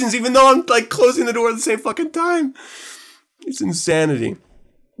follow-up questions, even though I'm, like, closing the door at the same fucking time. It's insanity.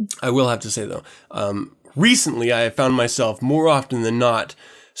 I will have to say, though, recently I have found myself, more often than not,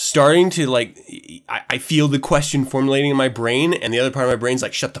 starting to, like, I feel the question formulating in my brain, and the other part of my brain's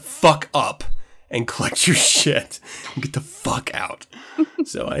like, shut the fuck up and collect your shit and get the fuck out.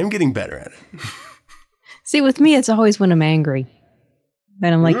 So I am getting better at it. See, with me, it's always when I'm angry.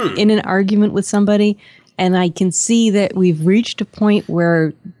 And I'm like in an argument with somebody, and I can see that we've reached a point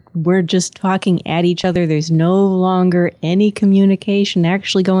where we're just talking at each other. There's no longer any communication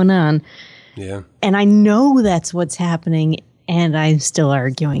actually going on. Yeah. And I know that's what's happening, and I'm still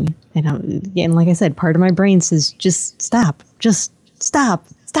arguing. And like I said, part of my brain says, just stop. Just stop.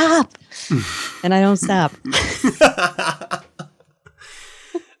 Stop. And I don't stop.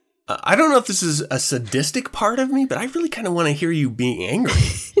 I don't know if this is a sadistic part of me, but I really kind of want to hear you being angry.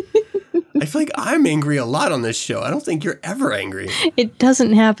 I feel like I'm angry a lot on this show. I don't think you're ever angry. It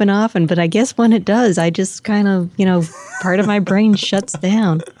doesn't happen often, but I guess when it does, I just kind of, part of my brain shuts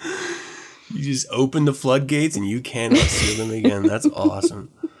down. You just open the floodgates and you cannot see them again. That's awesome.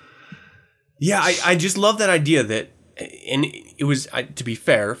 Yeah, I just love that idea that, and it was, to be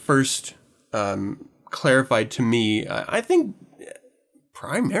fair, first clarified to me, I think,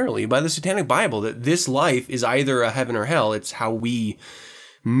 primarily by the Satanic Bible, that this life is either a heaven or hell. It's how we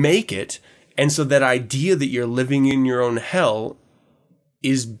make it. And so that idea that you're living in your own hell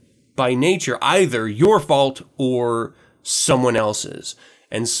is by nature either your fault or someone else's.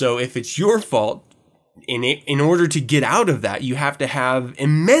 And so if it's your fault, in order to get out of that, you have to have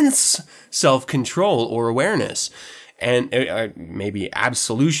immense self-control or awareness. And maybe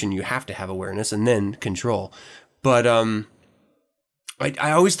absolution, you have to have awareness and then control. But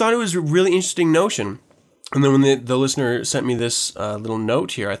I always thought it was a really interesting notion. And then when the listener sent me this little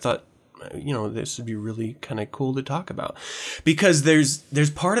note here, I thought, this would be really kind of cool to talk about. Because there's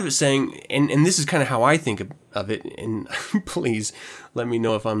part of it saying, and this is kind of how I think of it, and please let me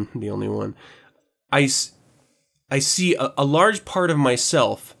know if I'm the only one. I see a large part of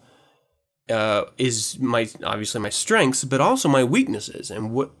myself is obviously my strengths, but also my weaknesses,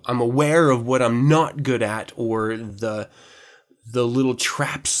 and what I'm aware of what I'm not good at, or the little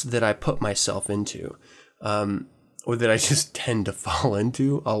traps that I put myself into, or that I just tend to fall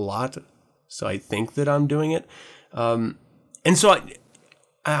into a lot. So I think that I'm doing it. And so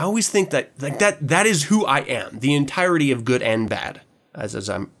I always think that that is who I am, the entirety of good and bad, as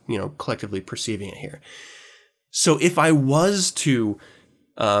I'm, collectively perceiving it here. So if I was to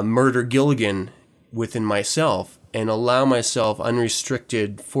murder Gilligan within myself and allow myself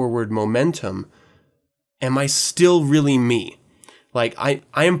unrestricted forward momentum, am I still really me? Like, I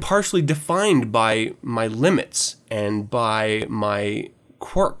am partially defined by my limits and by my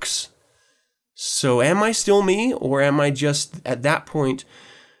quirks. So am I still me, or am I just, at that point,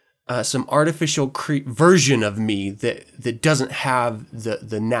 some artificial version of me that doesn't have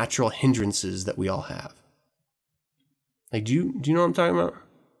the natural hindrances that we all have? Like, do you know what I'm talking about?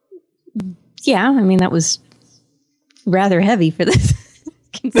 Yeah, I mean, that was rather heavy for this,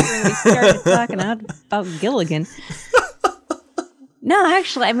 considering we started talking about Gilligan. No,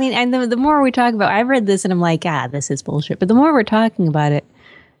 actually, I mean, and the more we talk about, I read this and I'm like, this is bullshit. But the more we're talking about it,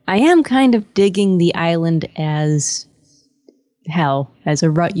 I am kind of digging the island as hell, as a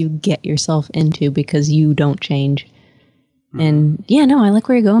rut you get yourself into because you don't change. And yeah, no, I like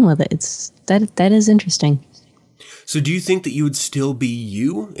where you're going with it. That is interesting. So do you think that you would still be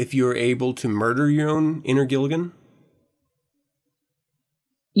you if you were able to murder your own inner Gilligan?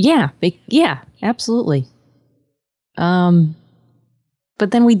 Yeah, absolutely.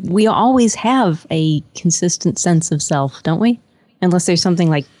 But then we always have a consistent sense of self, don't we? Unless there's something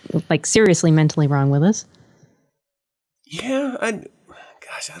like seriously mentally wrong with us. Yeah, I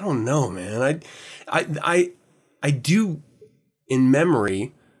don't know, man. I do, in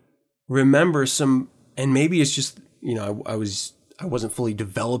memory, remember some, and maybe it's just, I wasn't fully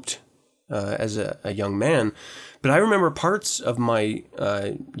developed as a young man. But I remember parts of my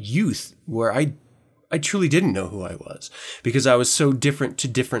youth where I truly didn't know who I was because I was so different to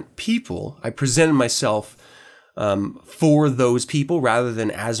different people. I presented myself for those people rather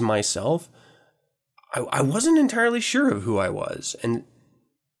than as myself. I wasn't entirely sure of who I was. And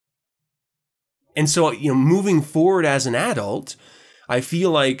so, moving forward as an adult, I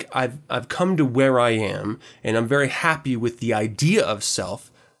feel like I've come to where I am, and I'm very happy with the idea of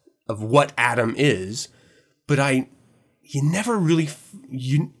self, of what Adam is. But I never really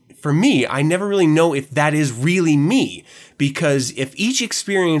know if that is really me, because if each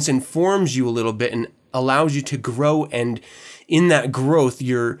experience informs you a little bit and allows you to grow, and in that growth,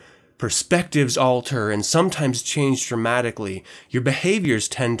 your perspectives alter and sometimes change dramatically, your behaviors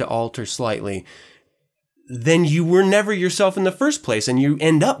tend to alter slightly, then you were never yourself in the first place and you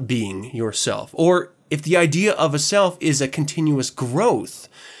end up being yourself. Or if the idea of a self is a continuous growth,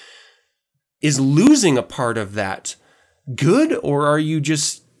 is losing a part of that good, or are you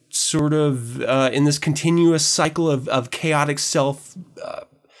just sort of in this continuous cycle of chaotic self,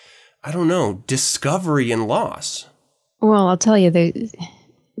 discovery and loss? Well, I'll tell you,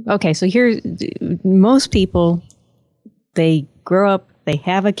 okay, so most people, they grow up, they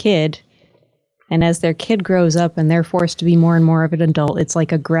have a kid, and as their kid grows up and they're forced to be more and more of an adult, it's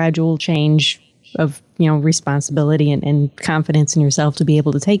like a gradual change of, responsibility and confidence in yourself to be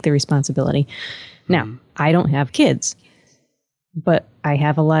able to take the responsibility. Now, I don't have kids, but I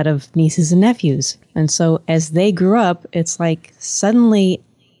have a lot of nieces and nephews. And so as they grew up, it's like suddenly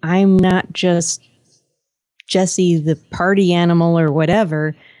I'm not just Jesse, the party animal or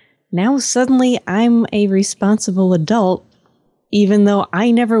whatever. Now suddenly I'm a responsible adult, even though I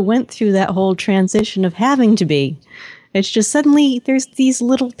never went through that whole transition of having to be. It's just suddenly there's these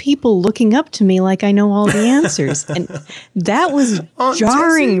little people looking up to me like I know all the answers. And that was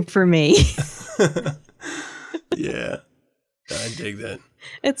jarring for me. Yeah, I dig that.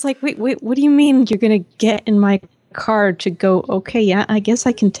 It's like, wait, what do you mean you're going to get in my car to go, okay, yeah, I guess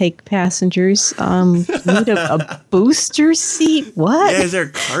I can take passengers. Need a booster seat? What? Yeah, is there a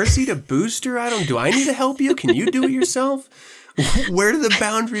car seat, a booster? Do I need to help you? Can you do it yourself? Where do the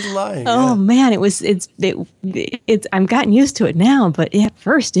boundaries lie? Oh man, it's I'm gotten used to it now, but at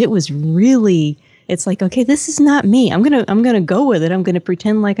first it was really, it's like, okay, this is not me. I'm gonna go with it. I'm gonna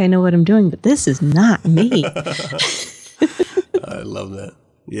pretend like I know what I'm doing, but this is not me. I love that.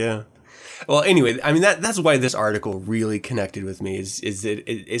 Yeah. Well, anyway, I mean that's why this article really connected with me. Is that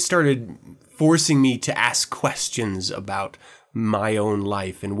it started forcing me to ask questions about my own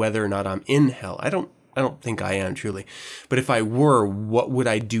life and whether or not I'm in hell. I don't think I am, truly. But if I were, what would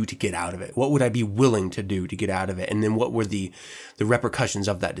I do to get out of it? What would I be willing to do to get out of it? And then what were the repercussions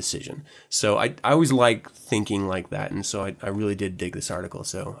of that decision? So I always like thinking like that. And so I really did dig this article.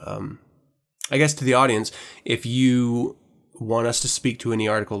 So I guess to the audience, if you want us to speak to any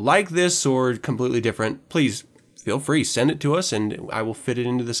article like this or completely different, please feel free. Send it to us and I will fit it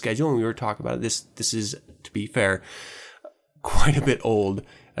into the schedule. And we were talking about it. This is, to be fair, quite a bit old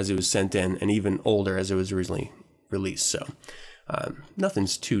as it was sent in, and even older as it was originally released. So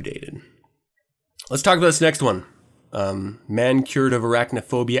nothing's too dated. Let's talk about this next one. Man cured of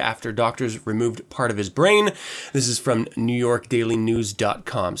arachnophobia after doctors removed part of his brain. This is from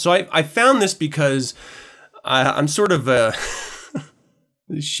NewYorkDailyNews.com. So I found this because I'm sort of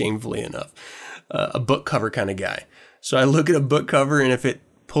shamefully enough, a book cover kind of guy. So I look at a book cover, and if it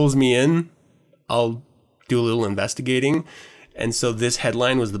pulls me in, I'll do a little investigating. And so this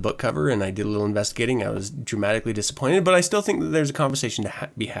headline was the book cover, and I did a little investigating. I was dramatically disappointed, but I still think that there's a conversation to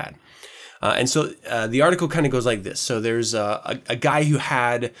be had. And so the article kind of goes like this. So there's a guy who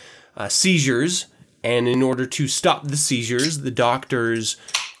had seizures, and in order to stop the seizures, the doctors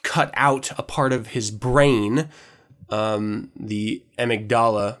cut out a part of his brain, the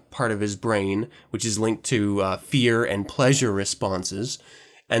amygdala part of his brain, which is linked to fear and pleasure responses.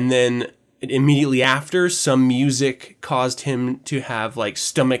 And then immediately after, some music caused him to have like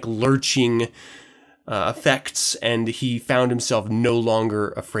stomach lurching effects, and he found himself no longer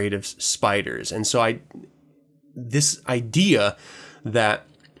afraid of spiders. And so this idea that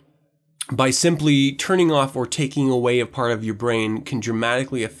by simply turning off or taking away a part of your brain can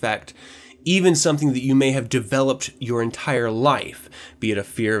dramatically affect even something that you may have developed your entire life, be it a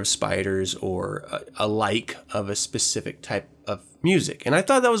fear of spiders or a like of a specific type of music. And I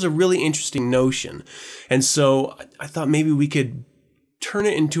thought that was a really interesting notion. And so I thought maybe we could turn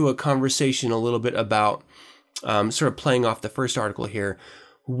it into a conversation a little bit about sort of playing off the first article here.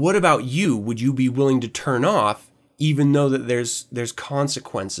 What about you? Would you be willing to turn off even though that there's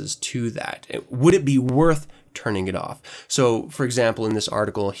consequences to that? Would it be worth turning it off. So, for example, in this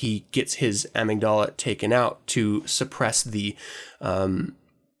article, he gets his amygdala taken out to suppress the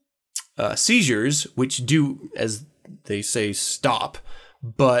seizures, which do, as they say, stop.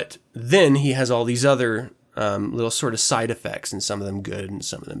 But then he has all these other little sort of side effects, and some of them good and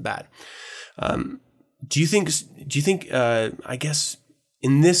some of them bad. Do you think? I guess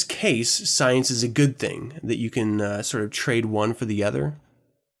in this case, science is a good thing, that you can sort of trade one for the other?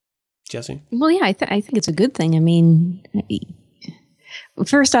 Jesse? Well, yeah, I think it's a good thing. I mean,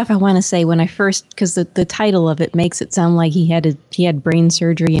 first off, I want to say because the title of it makes it sound like he had brain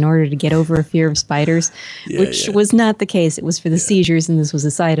surgery in order to get over a fear of spiders, which was not the case. It was for the seizures, and this was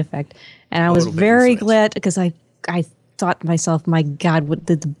a side effect. And I was very glad, because I thought to myself, my God, what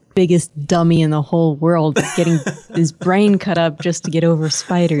the biggest dummy in the whole world getting his brain cut up just to get over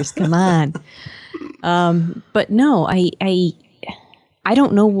spiders. Come on. But no, I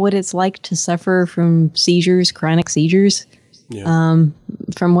don't know what it's like to suffer from seizures, chronic seizures. Yeah.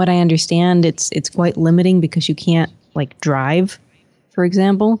 From what I understand, it's quite limiting because you can't drive, for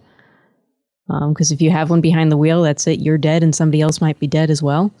example. Because if you have one behind the wheel, that's it. You're dead, and somebody else might be dead as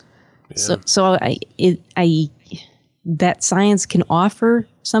well. Yeah. So that science can offer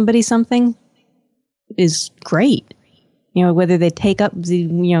somebody something is great. Whether they take up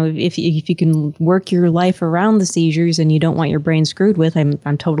if you can work your life around the seizures and you don't want your brain screwed with,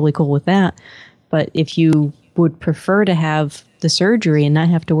 I'm totally cool with that. But if you would prefer to have the surgery and not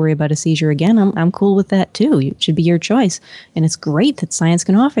have to worry about a seizure again, I'm cool with that too. It should be your choice. And it's great that science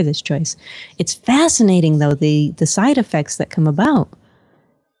can offer this choice. It's fascinating, though, the side effects that come about.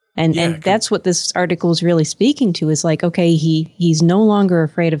 And that's what this article is really speaking to, is okay, he's no longer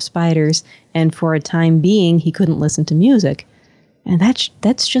afraid of spiders, and for a time being, he couldn't listen to music. And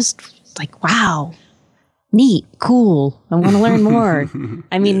that's just wow, neat, cool. I want to learn more.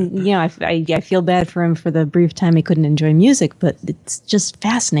 I mean, I feel bad for him for the brief time he couldn't enjoy music, but it's just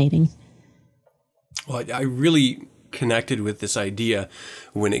fascinating. Well, I really connected with this idea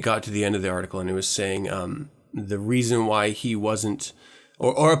when it got to the end of the article, and it was saying the reason why he wasn't,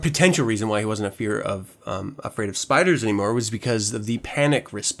 or a potential reason why he wasn't afraid of spiders anymore, was because of the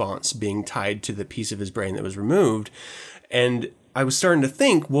panic response being tied to the piece of his brain that was removed. And I was starting to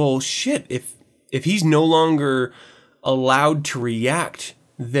think, well, shit, if he's no longer allowed to react,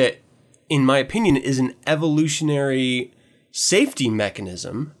 that, in my opinion, is an evolutionary safety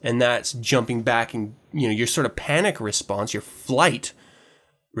mechanism, and that's jumping back and, your sort of panic response, your flight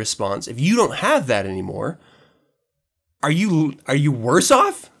response. If you don't have that anymore, are you worse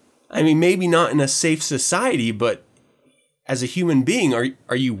off? I mean, maybe not in a safe society, but as a human being,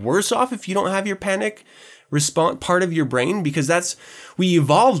 are you worse off if you don't have your panic response part of your brain? Because we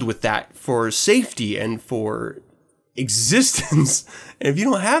evolved with that for safety and for existence. And if you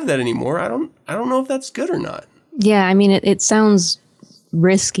don't have that anymore, I don't know if that's good or not. Yeah, I mean, it sounds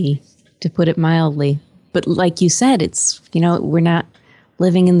risky, to put it mildly. But like you said, it's, we're not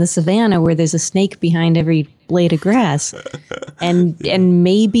living in the savannah where there's a snake behind every blade of grass. and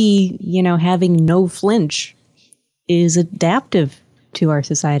maybe, having no flinch is adaptive to our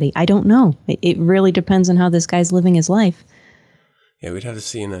society. I don't know. It really depends on how this guy's living his life. Yeah, we'd have to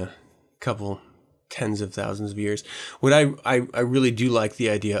see in a couple tens of thousands of years. What I really do like the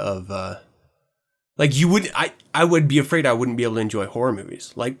idea of, I would be afraid I wouldn't be able to enjoy horror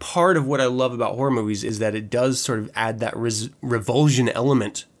movies. Part of what I love about horror movies is that it does sort of add that revulsion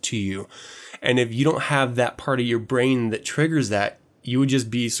element to you. And if you don't have that part of your brain that triggers that, you would just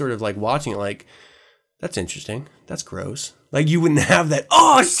be sort of watching it that's interesting. That's gross. You wouldn't have that,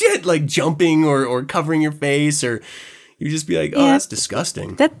 oh shit, jumping or covering your face, or you'd just be that's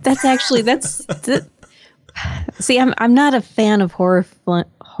disgusting. That's actually, see, I'm not a fan of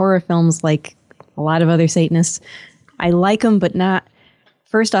horror films like a lot of other Satanists. I like them, but not,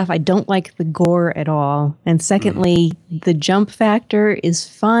 first off, I don't like the gore at all. And secondly, the jump factor is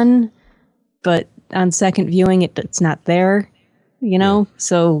fun, but on second viewing, it's not there, Yeah.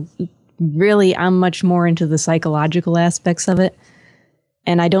 So really, I'm much more into the psychological aspects of it.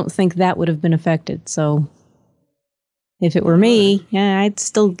 And I don't think that would have been affected. So if it were me, I'd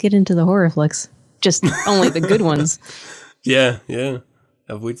still get into the horror flicks. Just only the good ones. Yeah.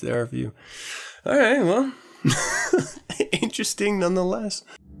 Of which there are a few. All right, well, interesting nonetheless.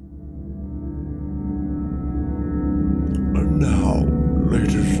 And now,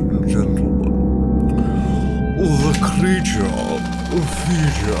 ladies and gentlemen, the creature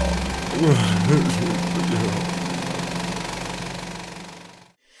feature.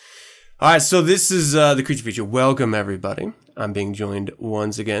 All right, so this is the creature feature. Welcome, everybody. I'm being joined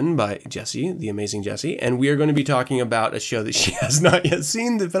once again by Jessie, the amazing Jessie, and we are going to be talking about a show that she has not yet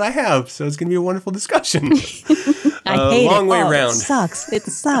seen, but I have, so it's going to be a wonderful discussion. I hate Long it. Way Oh, Around. It sucks. It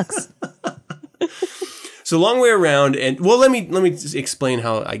sucks. So Long Way Around, and well, let me just explain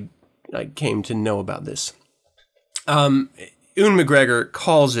how I came to know about this. Ewan McGregor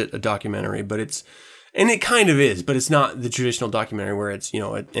calls it a documentary, but it kind of is, but it's not the traditional documentary where it's,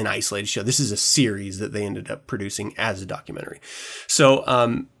 an isolated show. This is a series that they ended up producing as a documentary.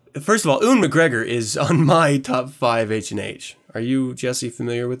 So, first of all, Ewan McGregor is on my top 5 H&H. Are you, Jessie,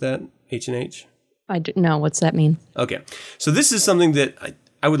 familiar with that, H&H? I don't know. What's that mean? Okay. So this is something that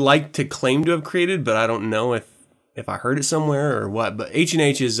I would like to claim to have created, but I don't know if I heard it somewhere or what. But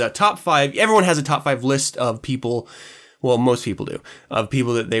H&H is top 5. Everyone has a top 5 list of people. Well, most people do, of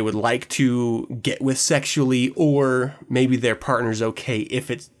people that they would like to get with sexually, or maybe their partner's okay if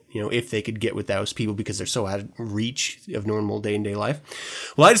it's, if they could get with those people because they're so out of reach of normal day-to-day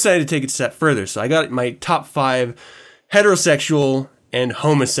life. Well, I decided to take it a step further. So I got my top 5 heterosexual and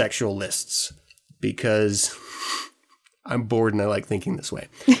homosexual lists because I'm bored and I like thinking this way.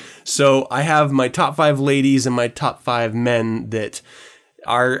 So I have my top 5 ladies and my top 5 men that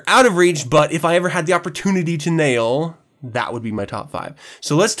are out of reach, but if I ever had the opportunity to nail, that would be my top 5.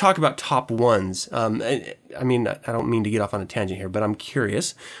 So let's talk about top ones. I don't mean to get off on a tangent here, but I'm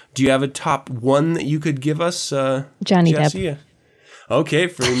curious. Do you have a top 1 that you could give us, Johnny Jessie? Depp. Okay,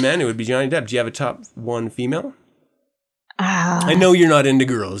 for men, it would be Johnny Depp. Do you have a top 1 female? I know you're not into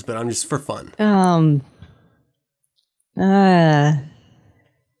girls, but I'm just for fun.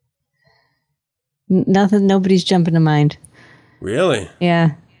 Nothing. Nobody's jumping to mind. Really?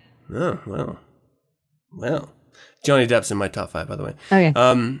 Yeah. Oh, well. Johnny Depp's in my top 5, by the way. Okay.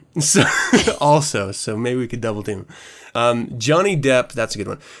 So maybe we could double team. Johnny Depp, that's a good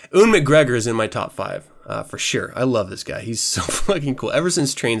one. Ewan McGregor is in my top 5, for sure. I love this guy. He's so fucking cool. Ever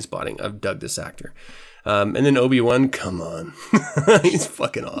since Trainspotting, I've dug this actor. And then Obi-Wan, come on. He's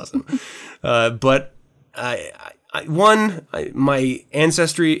fucking awesome. But my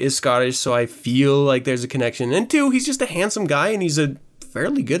ancestry is Scottish, so I feel like there's a connection. And 2, he's just a handsome guy, and he's a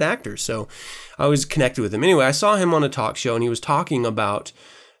fairly good actor, so I was connected with him. Anyway, I saw him on a talk show, and he was talking about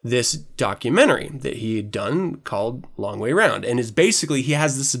this documentary that he had done called Long Way Round, and it's basically he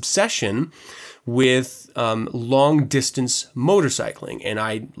has this obsession with long distance motorcycling, and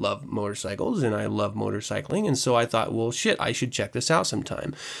I love motorcycles and I love motorcycling, and so I thought, well, shit, I should check this out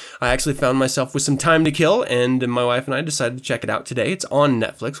sometime. I actually found myself with some time to kill, and my wife and I decided to check it out today. It's on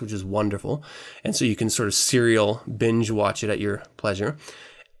Netflix, which is wonderful, and so you can sort of serial binge watch it at your pleasure.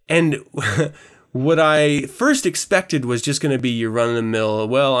 And what I first expected was just going to be your run-of-the-mill,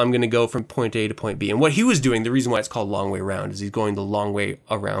 well, I'm going to go from point A to point B. And what he was doing, the reason why it's called Long Way Round, is he's going the long way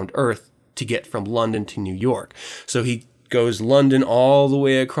around Earth to get from London to New York. So he goes London all the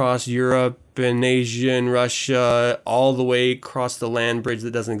way across Europe and Asia and Russia, all the way across the land bridge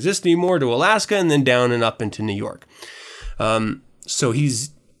that doesn't exist anymore to Alaska, and then down and up into New York. So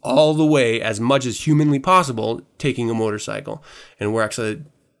he's all the way, as much as humanly possible, taking a motorcycle. And we're actually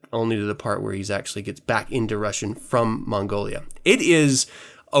only to the part where he's actually gets back into Russian from Mongolia. It is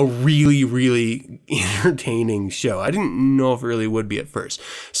a really, really entertaining show. I didn't know if it really would be at first.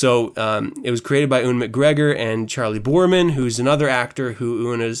 So it was created by Ewan McGregor and Charlie Boorman, who's another actor who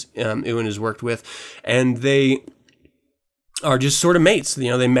Ewan has worked with, and they are just sort of mates.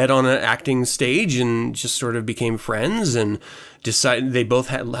 They met on an acting stage and just sort of became friends, and decided they both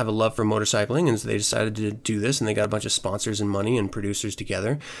have a love for motorcycling, and so they decided to do this, and they got a bunch of sponsors and money and producers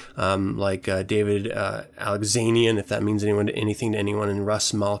together, like David Alexanian, if that means anything to anyone, and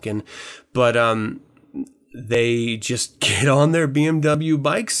Russ Malkin. But they just get on their BMW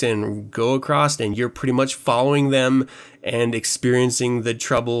bikes and go across, and you're pretty much following them and experiencing the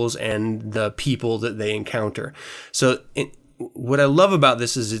troubles and the people that they encounter. So what I love about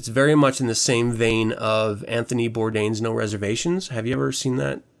this is it's very much in the same vein of Anthony Bourdain's No Reservations. Have you ever seen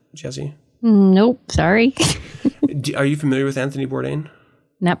that, Jessie? Nope, sorry. Are you familiar with Anthony Bourdain?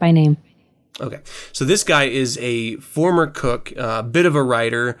 Not by name. Okay. So this guy is a former cook, a bit of a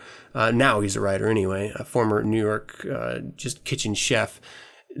writer. Now he's a writer anyway, a former New York just kitchen chef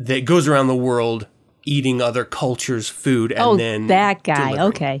that goes around the world eating other cultures' food and then that guy. delivering.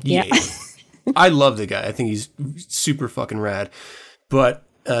 Okay. Yeah. I love the guy. I think he's super fucking rad. But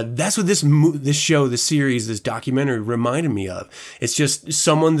that's what this show, this series, this documentary reminded me of. It's just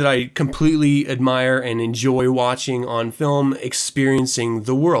someone that I completely admire and enjoy watching on film, experiencing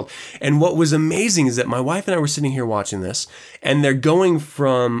the world. And what was amazing is that my wife and I were sitting here watching this, and they're going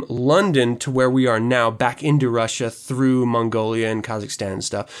from London to where we are now, back into Russia through Mongolia and Kazakhstan and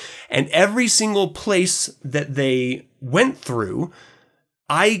stuff. And every single place that they went through,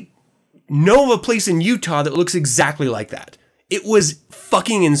 I know of a place in Utah that looks exactly like that. It was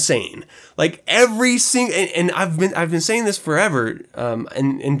fucking insane. Like every single, and I've been saying this forever.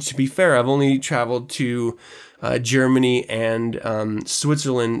 And to be fair, I've only traveled to Germany and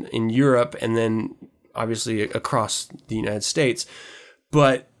Switzerland in Europe, and then obviously across the United States.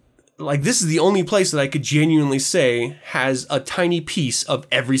 But like, this is the only place that I could genuinely say has a tiny piece of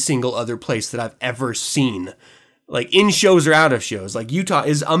every single other place that I've ever seen. Like, in shows or out of shows. Like, Utah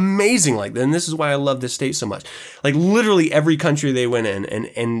is amazing like that. And this is why I love this state so much. Like, literally every country they went in,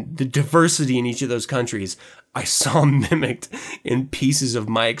 and the diversity in each of those countries, I saw mimicked in pieces of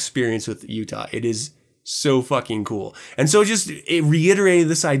my experience with Utah. It is so fucking cool. And so it reiterated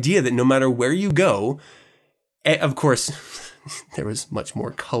this idea that no matter where you go, of course, there was much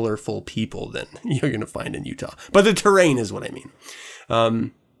more colorful people than you're going to find in Utah. But the terrain is what I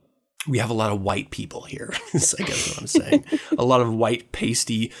mean. We have a lot of white people here, is I guess what I'm saying. A lot of white,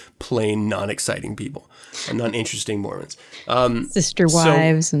 pasty, plain, non-exciting people. And non-interesting Mormons. Sister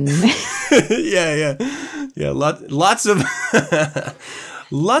wives and... Yeah. Lots of...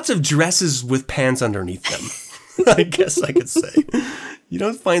 lots of dresses with pants underneath them, I guess I could say. You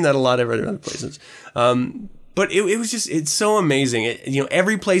don't find that a lot of other places. But it was just... It's so amazing.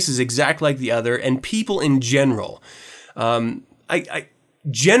 Every place is exact like the other, and people in general.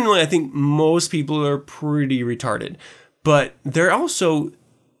 Generally, I think most people are pretty retarded, but they're also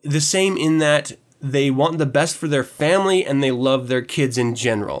the same in that they want the best for their family and they love their kids in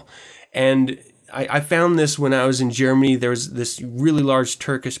general. And I found this when I was in Germany. There was this really large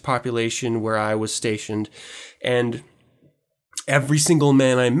Turkish population where I was stationed, and every single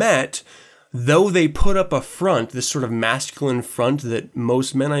man I met, though they put up a front, this sort of masculine front that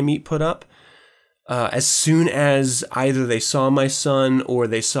most men I meet put up, as soon as either they saw my son or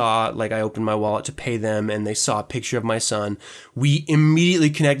they saw, like, I opened my wallet to pay them and they saw a picture of my son, we immediately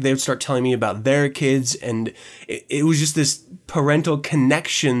connected. They would start telling me about their kids, and it was just this parental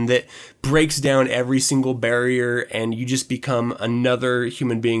connection that breaks down every single barrier, and you just become another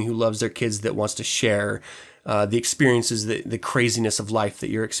human being who loves their kids, that wants to share the experiences, the craziness of life that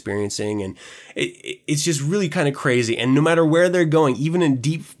you're experiencing. And it's just really kind of crazy. And no matter where they're going, even in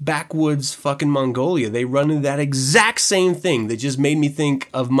deep backwoods fucking Mongolia, they run into that exact same thing that just made me think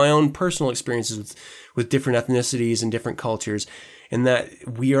of my own personal experiences with different ethnicities and different cultures, and that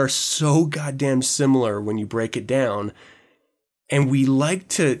we are so goddamn similar when you break it down. And we like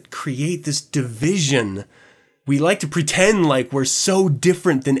to create this division. We like to pretend like we're so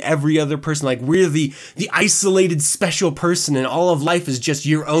different than every other person. Like we're the isolated special person, and all of life is just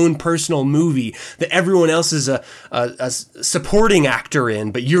your own personal movie that everyone else is a supporting actor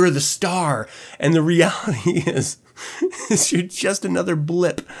in, but you're the star. And the reality is you're just another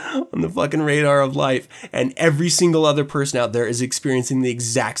blip on the fucking radar of life. And every single other person out there is experiencing the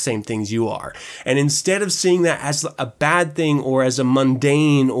exact same things you are. And instead of seeing that as a bad thing or as a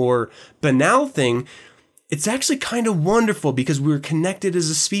mundane or banal thing, it's actually kind of wonderful, because we're connected as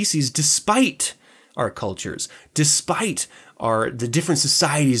a species despite our cultures, despite the different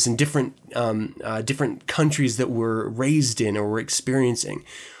societies and different countries that we're raised in or we're experiencing.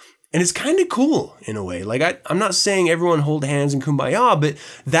 And it's kind of cool in a way. Like I'm not saying everyone hold hands and kumbaya, but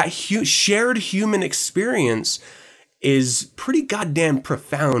that shared human experience is pretty goddamn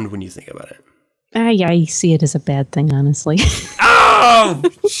profound when you think about it. I see it as a bad thing, honestly. Oh,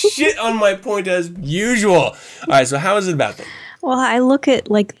 shit on my point as usual. All right, so how is it a bad thing? Well, I look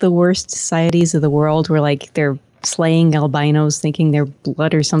at like the worst societies of the world where like they're slaying albinos thinking their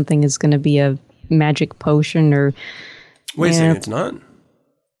blood or something is going to be a magic potion or... Wait a second, it's not?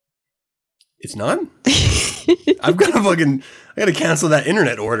 It's not? I gotta cancel that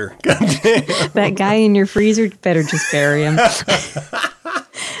internet order. God damn. That guy in your freezer, better just bury him.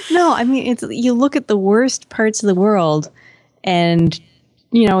 No, I mean, you look at the worst parts of the world, and,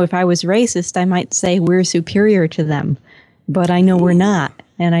 if I was racist, I might say we're superior to them. But I know we're not.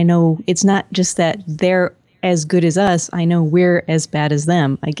 And I know it's not just that they're as good as us. I know we're as bad as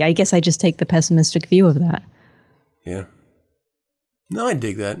them. I guess I just take the pessimistic view of that. Yeah. No, I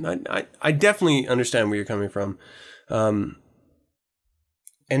dig that. I definitely understand where you're coming from. And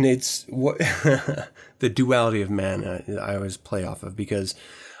it's what the duality of man I always play off of, because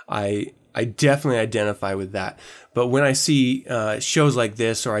I I definitely identify with that. But when I see shows like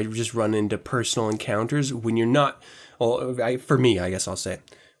this, or I just run into personal encounters, when you're not, well, for me, I guess I'll say,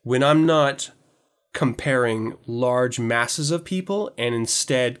 when I'm not comparing large masses of people and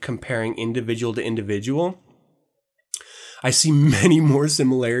instead comparing individual to individual, I see many more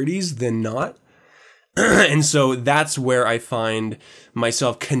similarities than not. And so that's where I find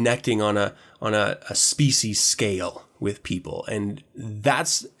myself connecting on a species scale with people. And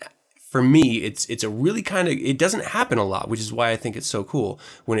that's, for me, it's a really kind of, it doesn't happen a lot, which is why I think it's so cool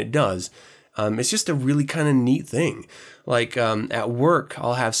when it does. It's just a really kind of neat thing. Like at work,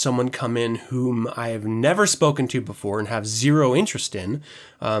 I'll have someone come in whom I have never spoken to before and have zero interest in.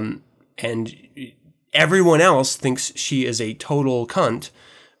 And everyone else thinks she is a total cunt.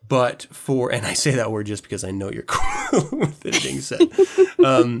 But and I say that word just because I know you're cool with it being said.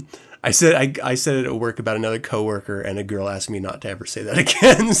 I said it at work about another coworker, and a girl asked me not to ever say that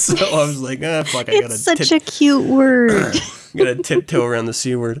again. So I was like, fuck, I gotta. It's such a cute word. Gotta tiptoe around the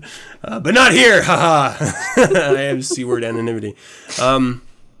C word, but not here. Haha. I have C word anonymity.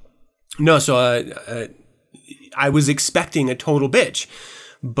 No, so I was expecting a total bitch.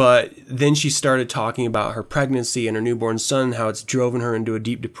 But then she started talking about her pregnancy and her newborn son, how it's driven her into a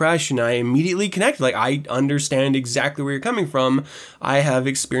deep depression. I immediately connected. Like, I understand exactly where you're coming from. I have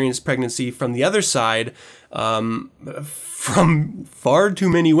experienced pregnancy from the other side, from far too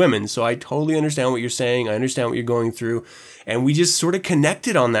many women. So I totally understand what you're saying. I understand what you're going through. And we just sort of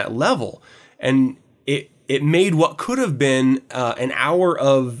connected on that level. And it made what could have been an hour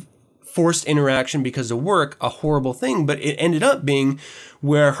of forced interaction because of work a horrible thing, but it ended up being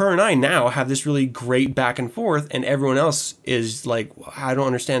where her and I now have this really great back and forth, and everyone else is like, I don't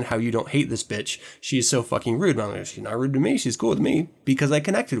understand how you don't hate this bitch. She is so fucking rude. And I'm like, she's not rude to me. She's cool with me because I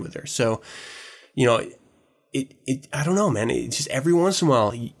connected with her. So, you know, I don't know, man. It's just every once in a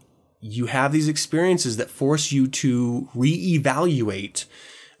while you have these experiences that force you to reevaluate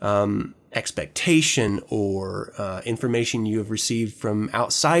expectation or information you have received from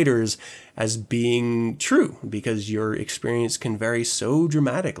outsiders as being true, because your experience can vary so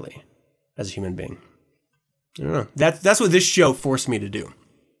dramatically as a human being. I don't know. That's what this show forced me to do.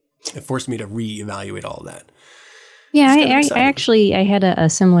 It forced me to reevaluate all of that. Yeah, I had a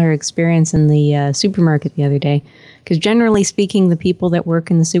similar experience in the supermarket the other day, because generally speaking, the people that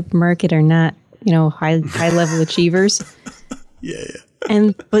work in the supermarket are not, high level achievers. Yeah.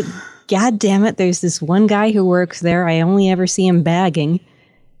 But God damn it, there's this one guy who works there. I only ever see him bagging,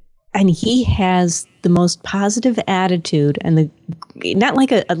 and he has the most positive attitude and not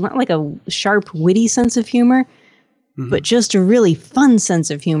like a sharp, witty sense of humor, but just a really fun sense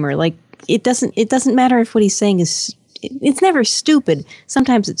of humor. Like it doesn't matter if what he's saying it's never stupid.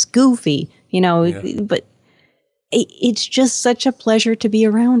 Sometimes it's goofy, but it's just such a pleasure to be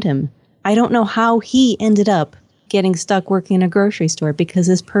around him. I don't know how he ended up getting stuck working in a grocery store, because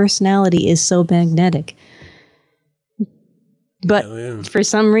his personality is so magnetic. But for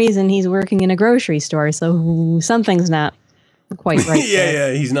some reason, he's working in a grocery store, so something's not quite right.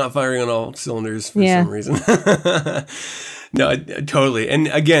 Yeah, he's not firing on all cylinders for some reason. No, totally. And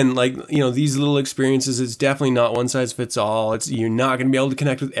again, these little experiences, it's definitely not one size fits all. You're not going to be able to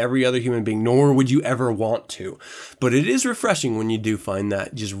connect with every other human being, nor would you ever want to. But it is refreshing when you do find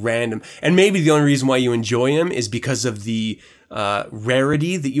that just random. And maybe the only reason why you enjoy him is because of the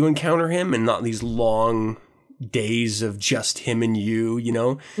rarity that you encounter him, and not these long days of just him and you,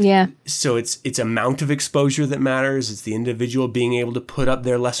 Yeah. So it's amount of exposure that matters. It's the individual being able to put up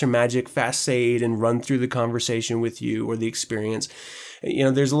their lesser magic facade and run through the conversation with you, or the experience.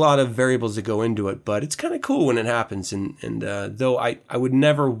 There's a lot of variables that go into it, but it's kind of cool when it happens. And though I would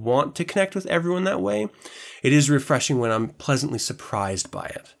never want to connect with everyone that way, it is refreshing when I'm pleasantly surprised by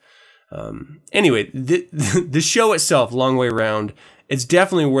it. Anyway, the show itself, Long Way Round, it's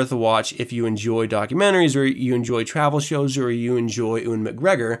definitely worth a watch if you enjoy documentaries, or you enjoy travel shows, or you enjoy Ewan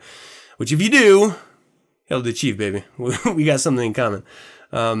McGregor, which if you do, hail to the chief, baby. We got something in common.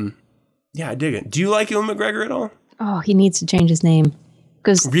 Yeah, I dig it. Do you like Ewan McGregor at all? Oh, he needs to change his name.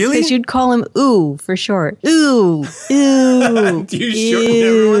 Really? Because you'd call him Ooh for short. Ooh. Ooh. Do you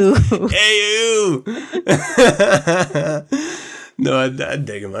shorten everyone? Hey, Ooh. No, I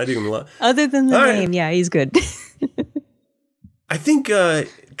dig him. I dig him a lot. Other than the name, yeah, he's good. I think, I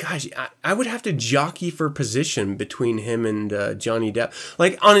would have to jockey for position between him and Johnny Depp.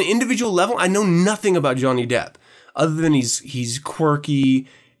 Like, on an individual level, I know nothing about Johnny Depp, other than he's quirky,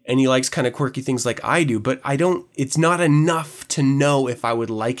 and he likes kind of quirky things like I do, but it's not enough to know if I would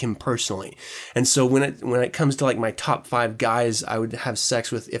like him personally. And so when it comes to like my top 5 guys I would have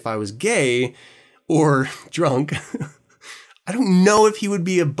sex with if I was gay or drunk, I don't know if he would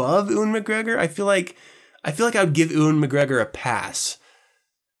be above Ewan McGregor. I feel like I would give Ewan McGregor a pass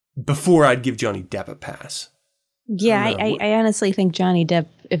before I'd give Johnny Depp a pass. Yeah, I honestly think Johnny Depp,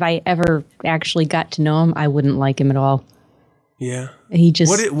 if I ever actually got to know him, I wouldn't like him at all. Yeah. He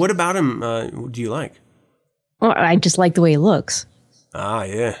just... What about him do you like? Well, I just like the way he looks. Ah,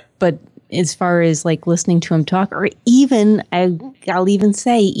 yeah. But as far as like listening to him talk, or even, I'll even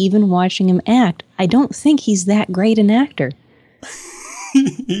say, even watching him act, I don't think he's that great an actor.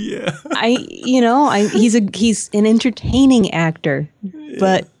 Yeah. He's an entertaining actor,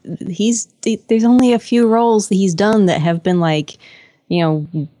 but there's only a few roles that he's done that have been like,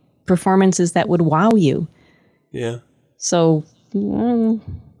 performances that would wow you. Yeah. So.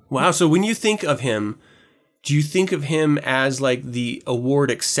 Wow. So when you think of him, do you think of him as like the award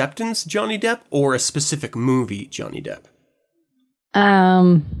acceptance Johnny Depp or a specific movie Johnny Depp?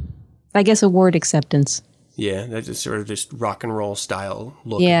 I guess award acceptance. Yeah, that's just sort of just rock and roll style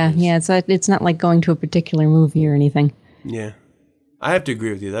look. Yeah. It's not like going to a particular movie or anything. Yeah, I have to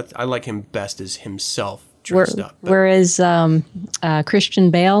agree with you. I like him best as himself dressed up. Whereas Christian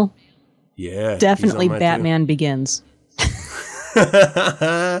Bale, yeah, definitely Batman Begins.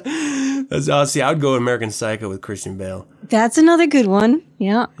 That's awesome. See, I would go American Psycho with Christian Bale. That's another good one.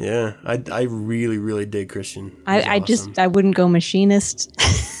 Yeah. Yeah, I really, really dig Christian. I wouldn't go Machinist.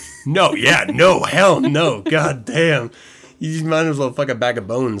 No, hell no. God damn. You just might as well fuck a bag of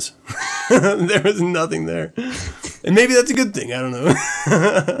bones. There was nothing there. And maybe that's a good thing. I don't know.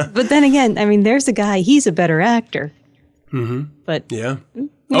 But then again, I mean, there's a guy, he's a better actor. Mm-hmm. But yeah.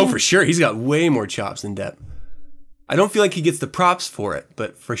 Oh, for sure. He's got way more chops than Depp. I don't feel like he gets the props for it,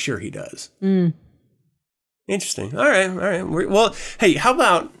 but for sure he does. Mm. Interesting. All right. Well, hey, how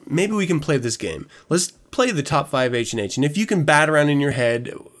about maybe we can play this game? Let's play the top 5 H&H. And if you can bat around in your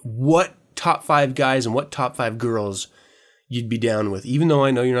head what top 5 guys and what top 5 girls you'd be down with, even though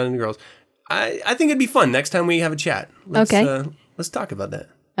I know you're not into girls, I think it'd be fun next time we have a chat. Let's talk about that.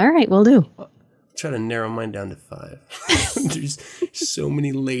 All right, we'll do. Try to narrow mine down to 5. There's so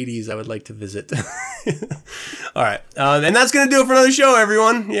many ladies I would like to visit. All right. And that's going to do it for another show,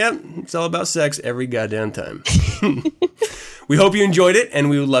 everyone. Yep. It's all about sex every goddamn time. We hope you enjoyed it, and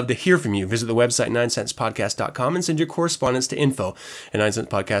we would love to hear from you. Visit the website 9centspodcast.com and send your correspondence to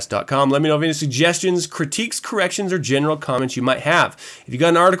info@9centspodcast.com. Let me know of any suggestions, critiques, corrections, or general comments you might have. If you got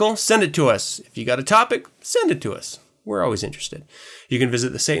an article, send it to us. If you got a topic, send it to us. We're always interested. You can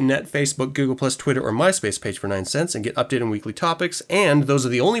visit the SatanNet, Facebook, Google+, Twitter, or MySpace page for 9 cents and get updated on weekly topics. And those are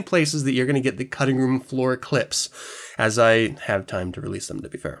the only places that you're going to get the cutting room floor clips, as I have time to release them, to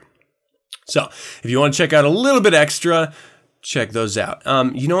be fair. So if you want to check out a little bit extra, check those out.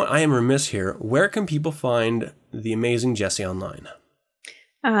 You know what? I am remiss here. Where can people find the amazing Jessie online?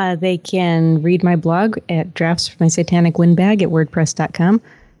 They can read my blog at Drafts for My Satanic Windbag at WordPress.com.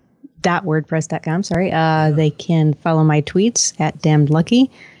 .wordpress.com, sorry. They can follow my tweets at Damned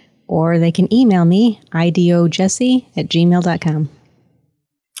Lucky, or they can email me, idojesse@gmail.com.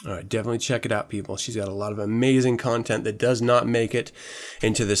 All right, definitely check it out, people. She's got a lot of amazing content that does not make it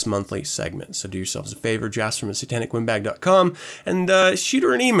into this monthly segment. So do yourselves a favor, draftsfromsatanicwindbag.com, and shoot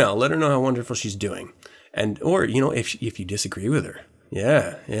her an email. Let her know how wonderful she's doing. Or, if you disagree with her.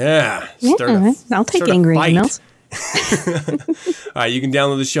 Yeah. I'll take angry emails. All right, you can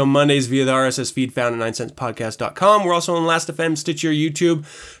download the show Mondays via the RSS feed found at 9centspodcast.com. We're also on Last.fm, Stitcher, YouTube,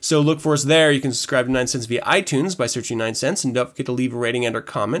 so look for us there. You can subscribe to 9 Cents via iTunes by searching 9 Cents, and don't forget to leave a rating and or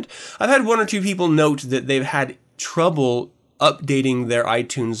comment. I've had 1 or 2 people note that they've had trouble updating their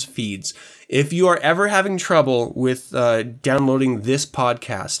iTunes feeds. If you are ever having trouble with downloading this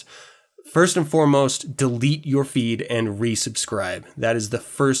podcast, first and foremost, delete your feed and resubscribe. That is the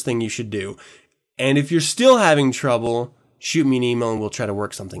first thing you should do. And if you're still having trouble, shoot me an email and we'll try to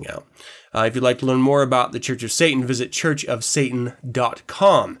work something out. If you'd like to learn more about the Church of Satan, visit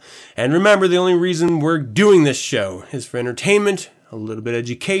churchofsatan.com. And remember, the only reason we're doing this show is for entertainment, a little bit of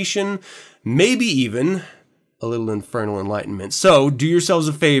education, maybe even a little infernal enlightenment. So do yourselves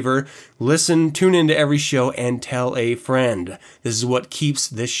a favor, listen, tune into every show, and tell a friend. This is what keeps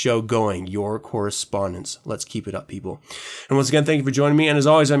this show going, your correspondence. Let's keep it up, people. And once again, thank you for joining me. And as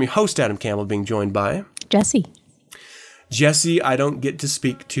always, I'm your host, Adam Campbell, being joined by... Jessie, I don't get to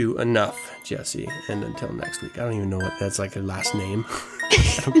speak to enough, Jessie. And until next week, I don't even know what that's like her last name.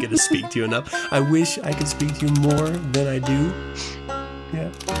 I don't get to speak to you enough. I wish I could speak to you more than I do. Yeah.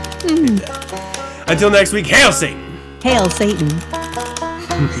 Until next week, hail Satan! Hail Satan!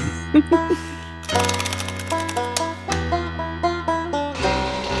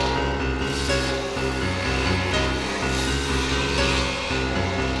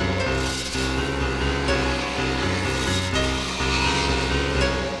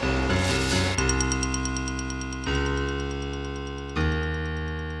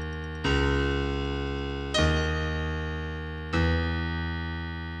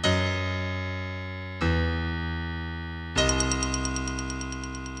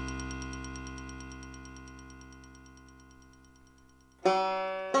 Bye.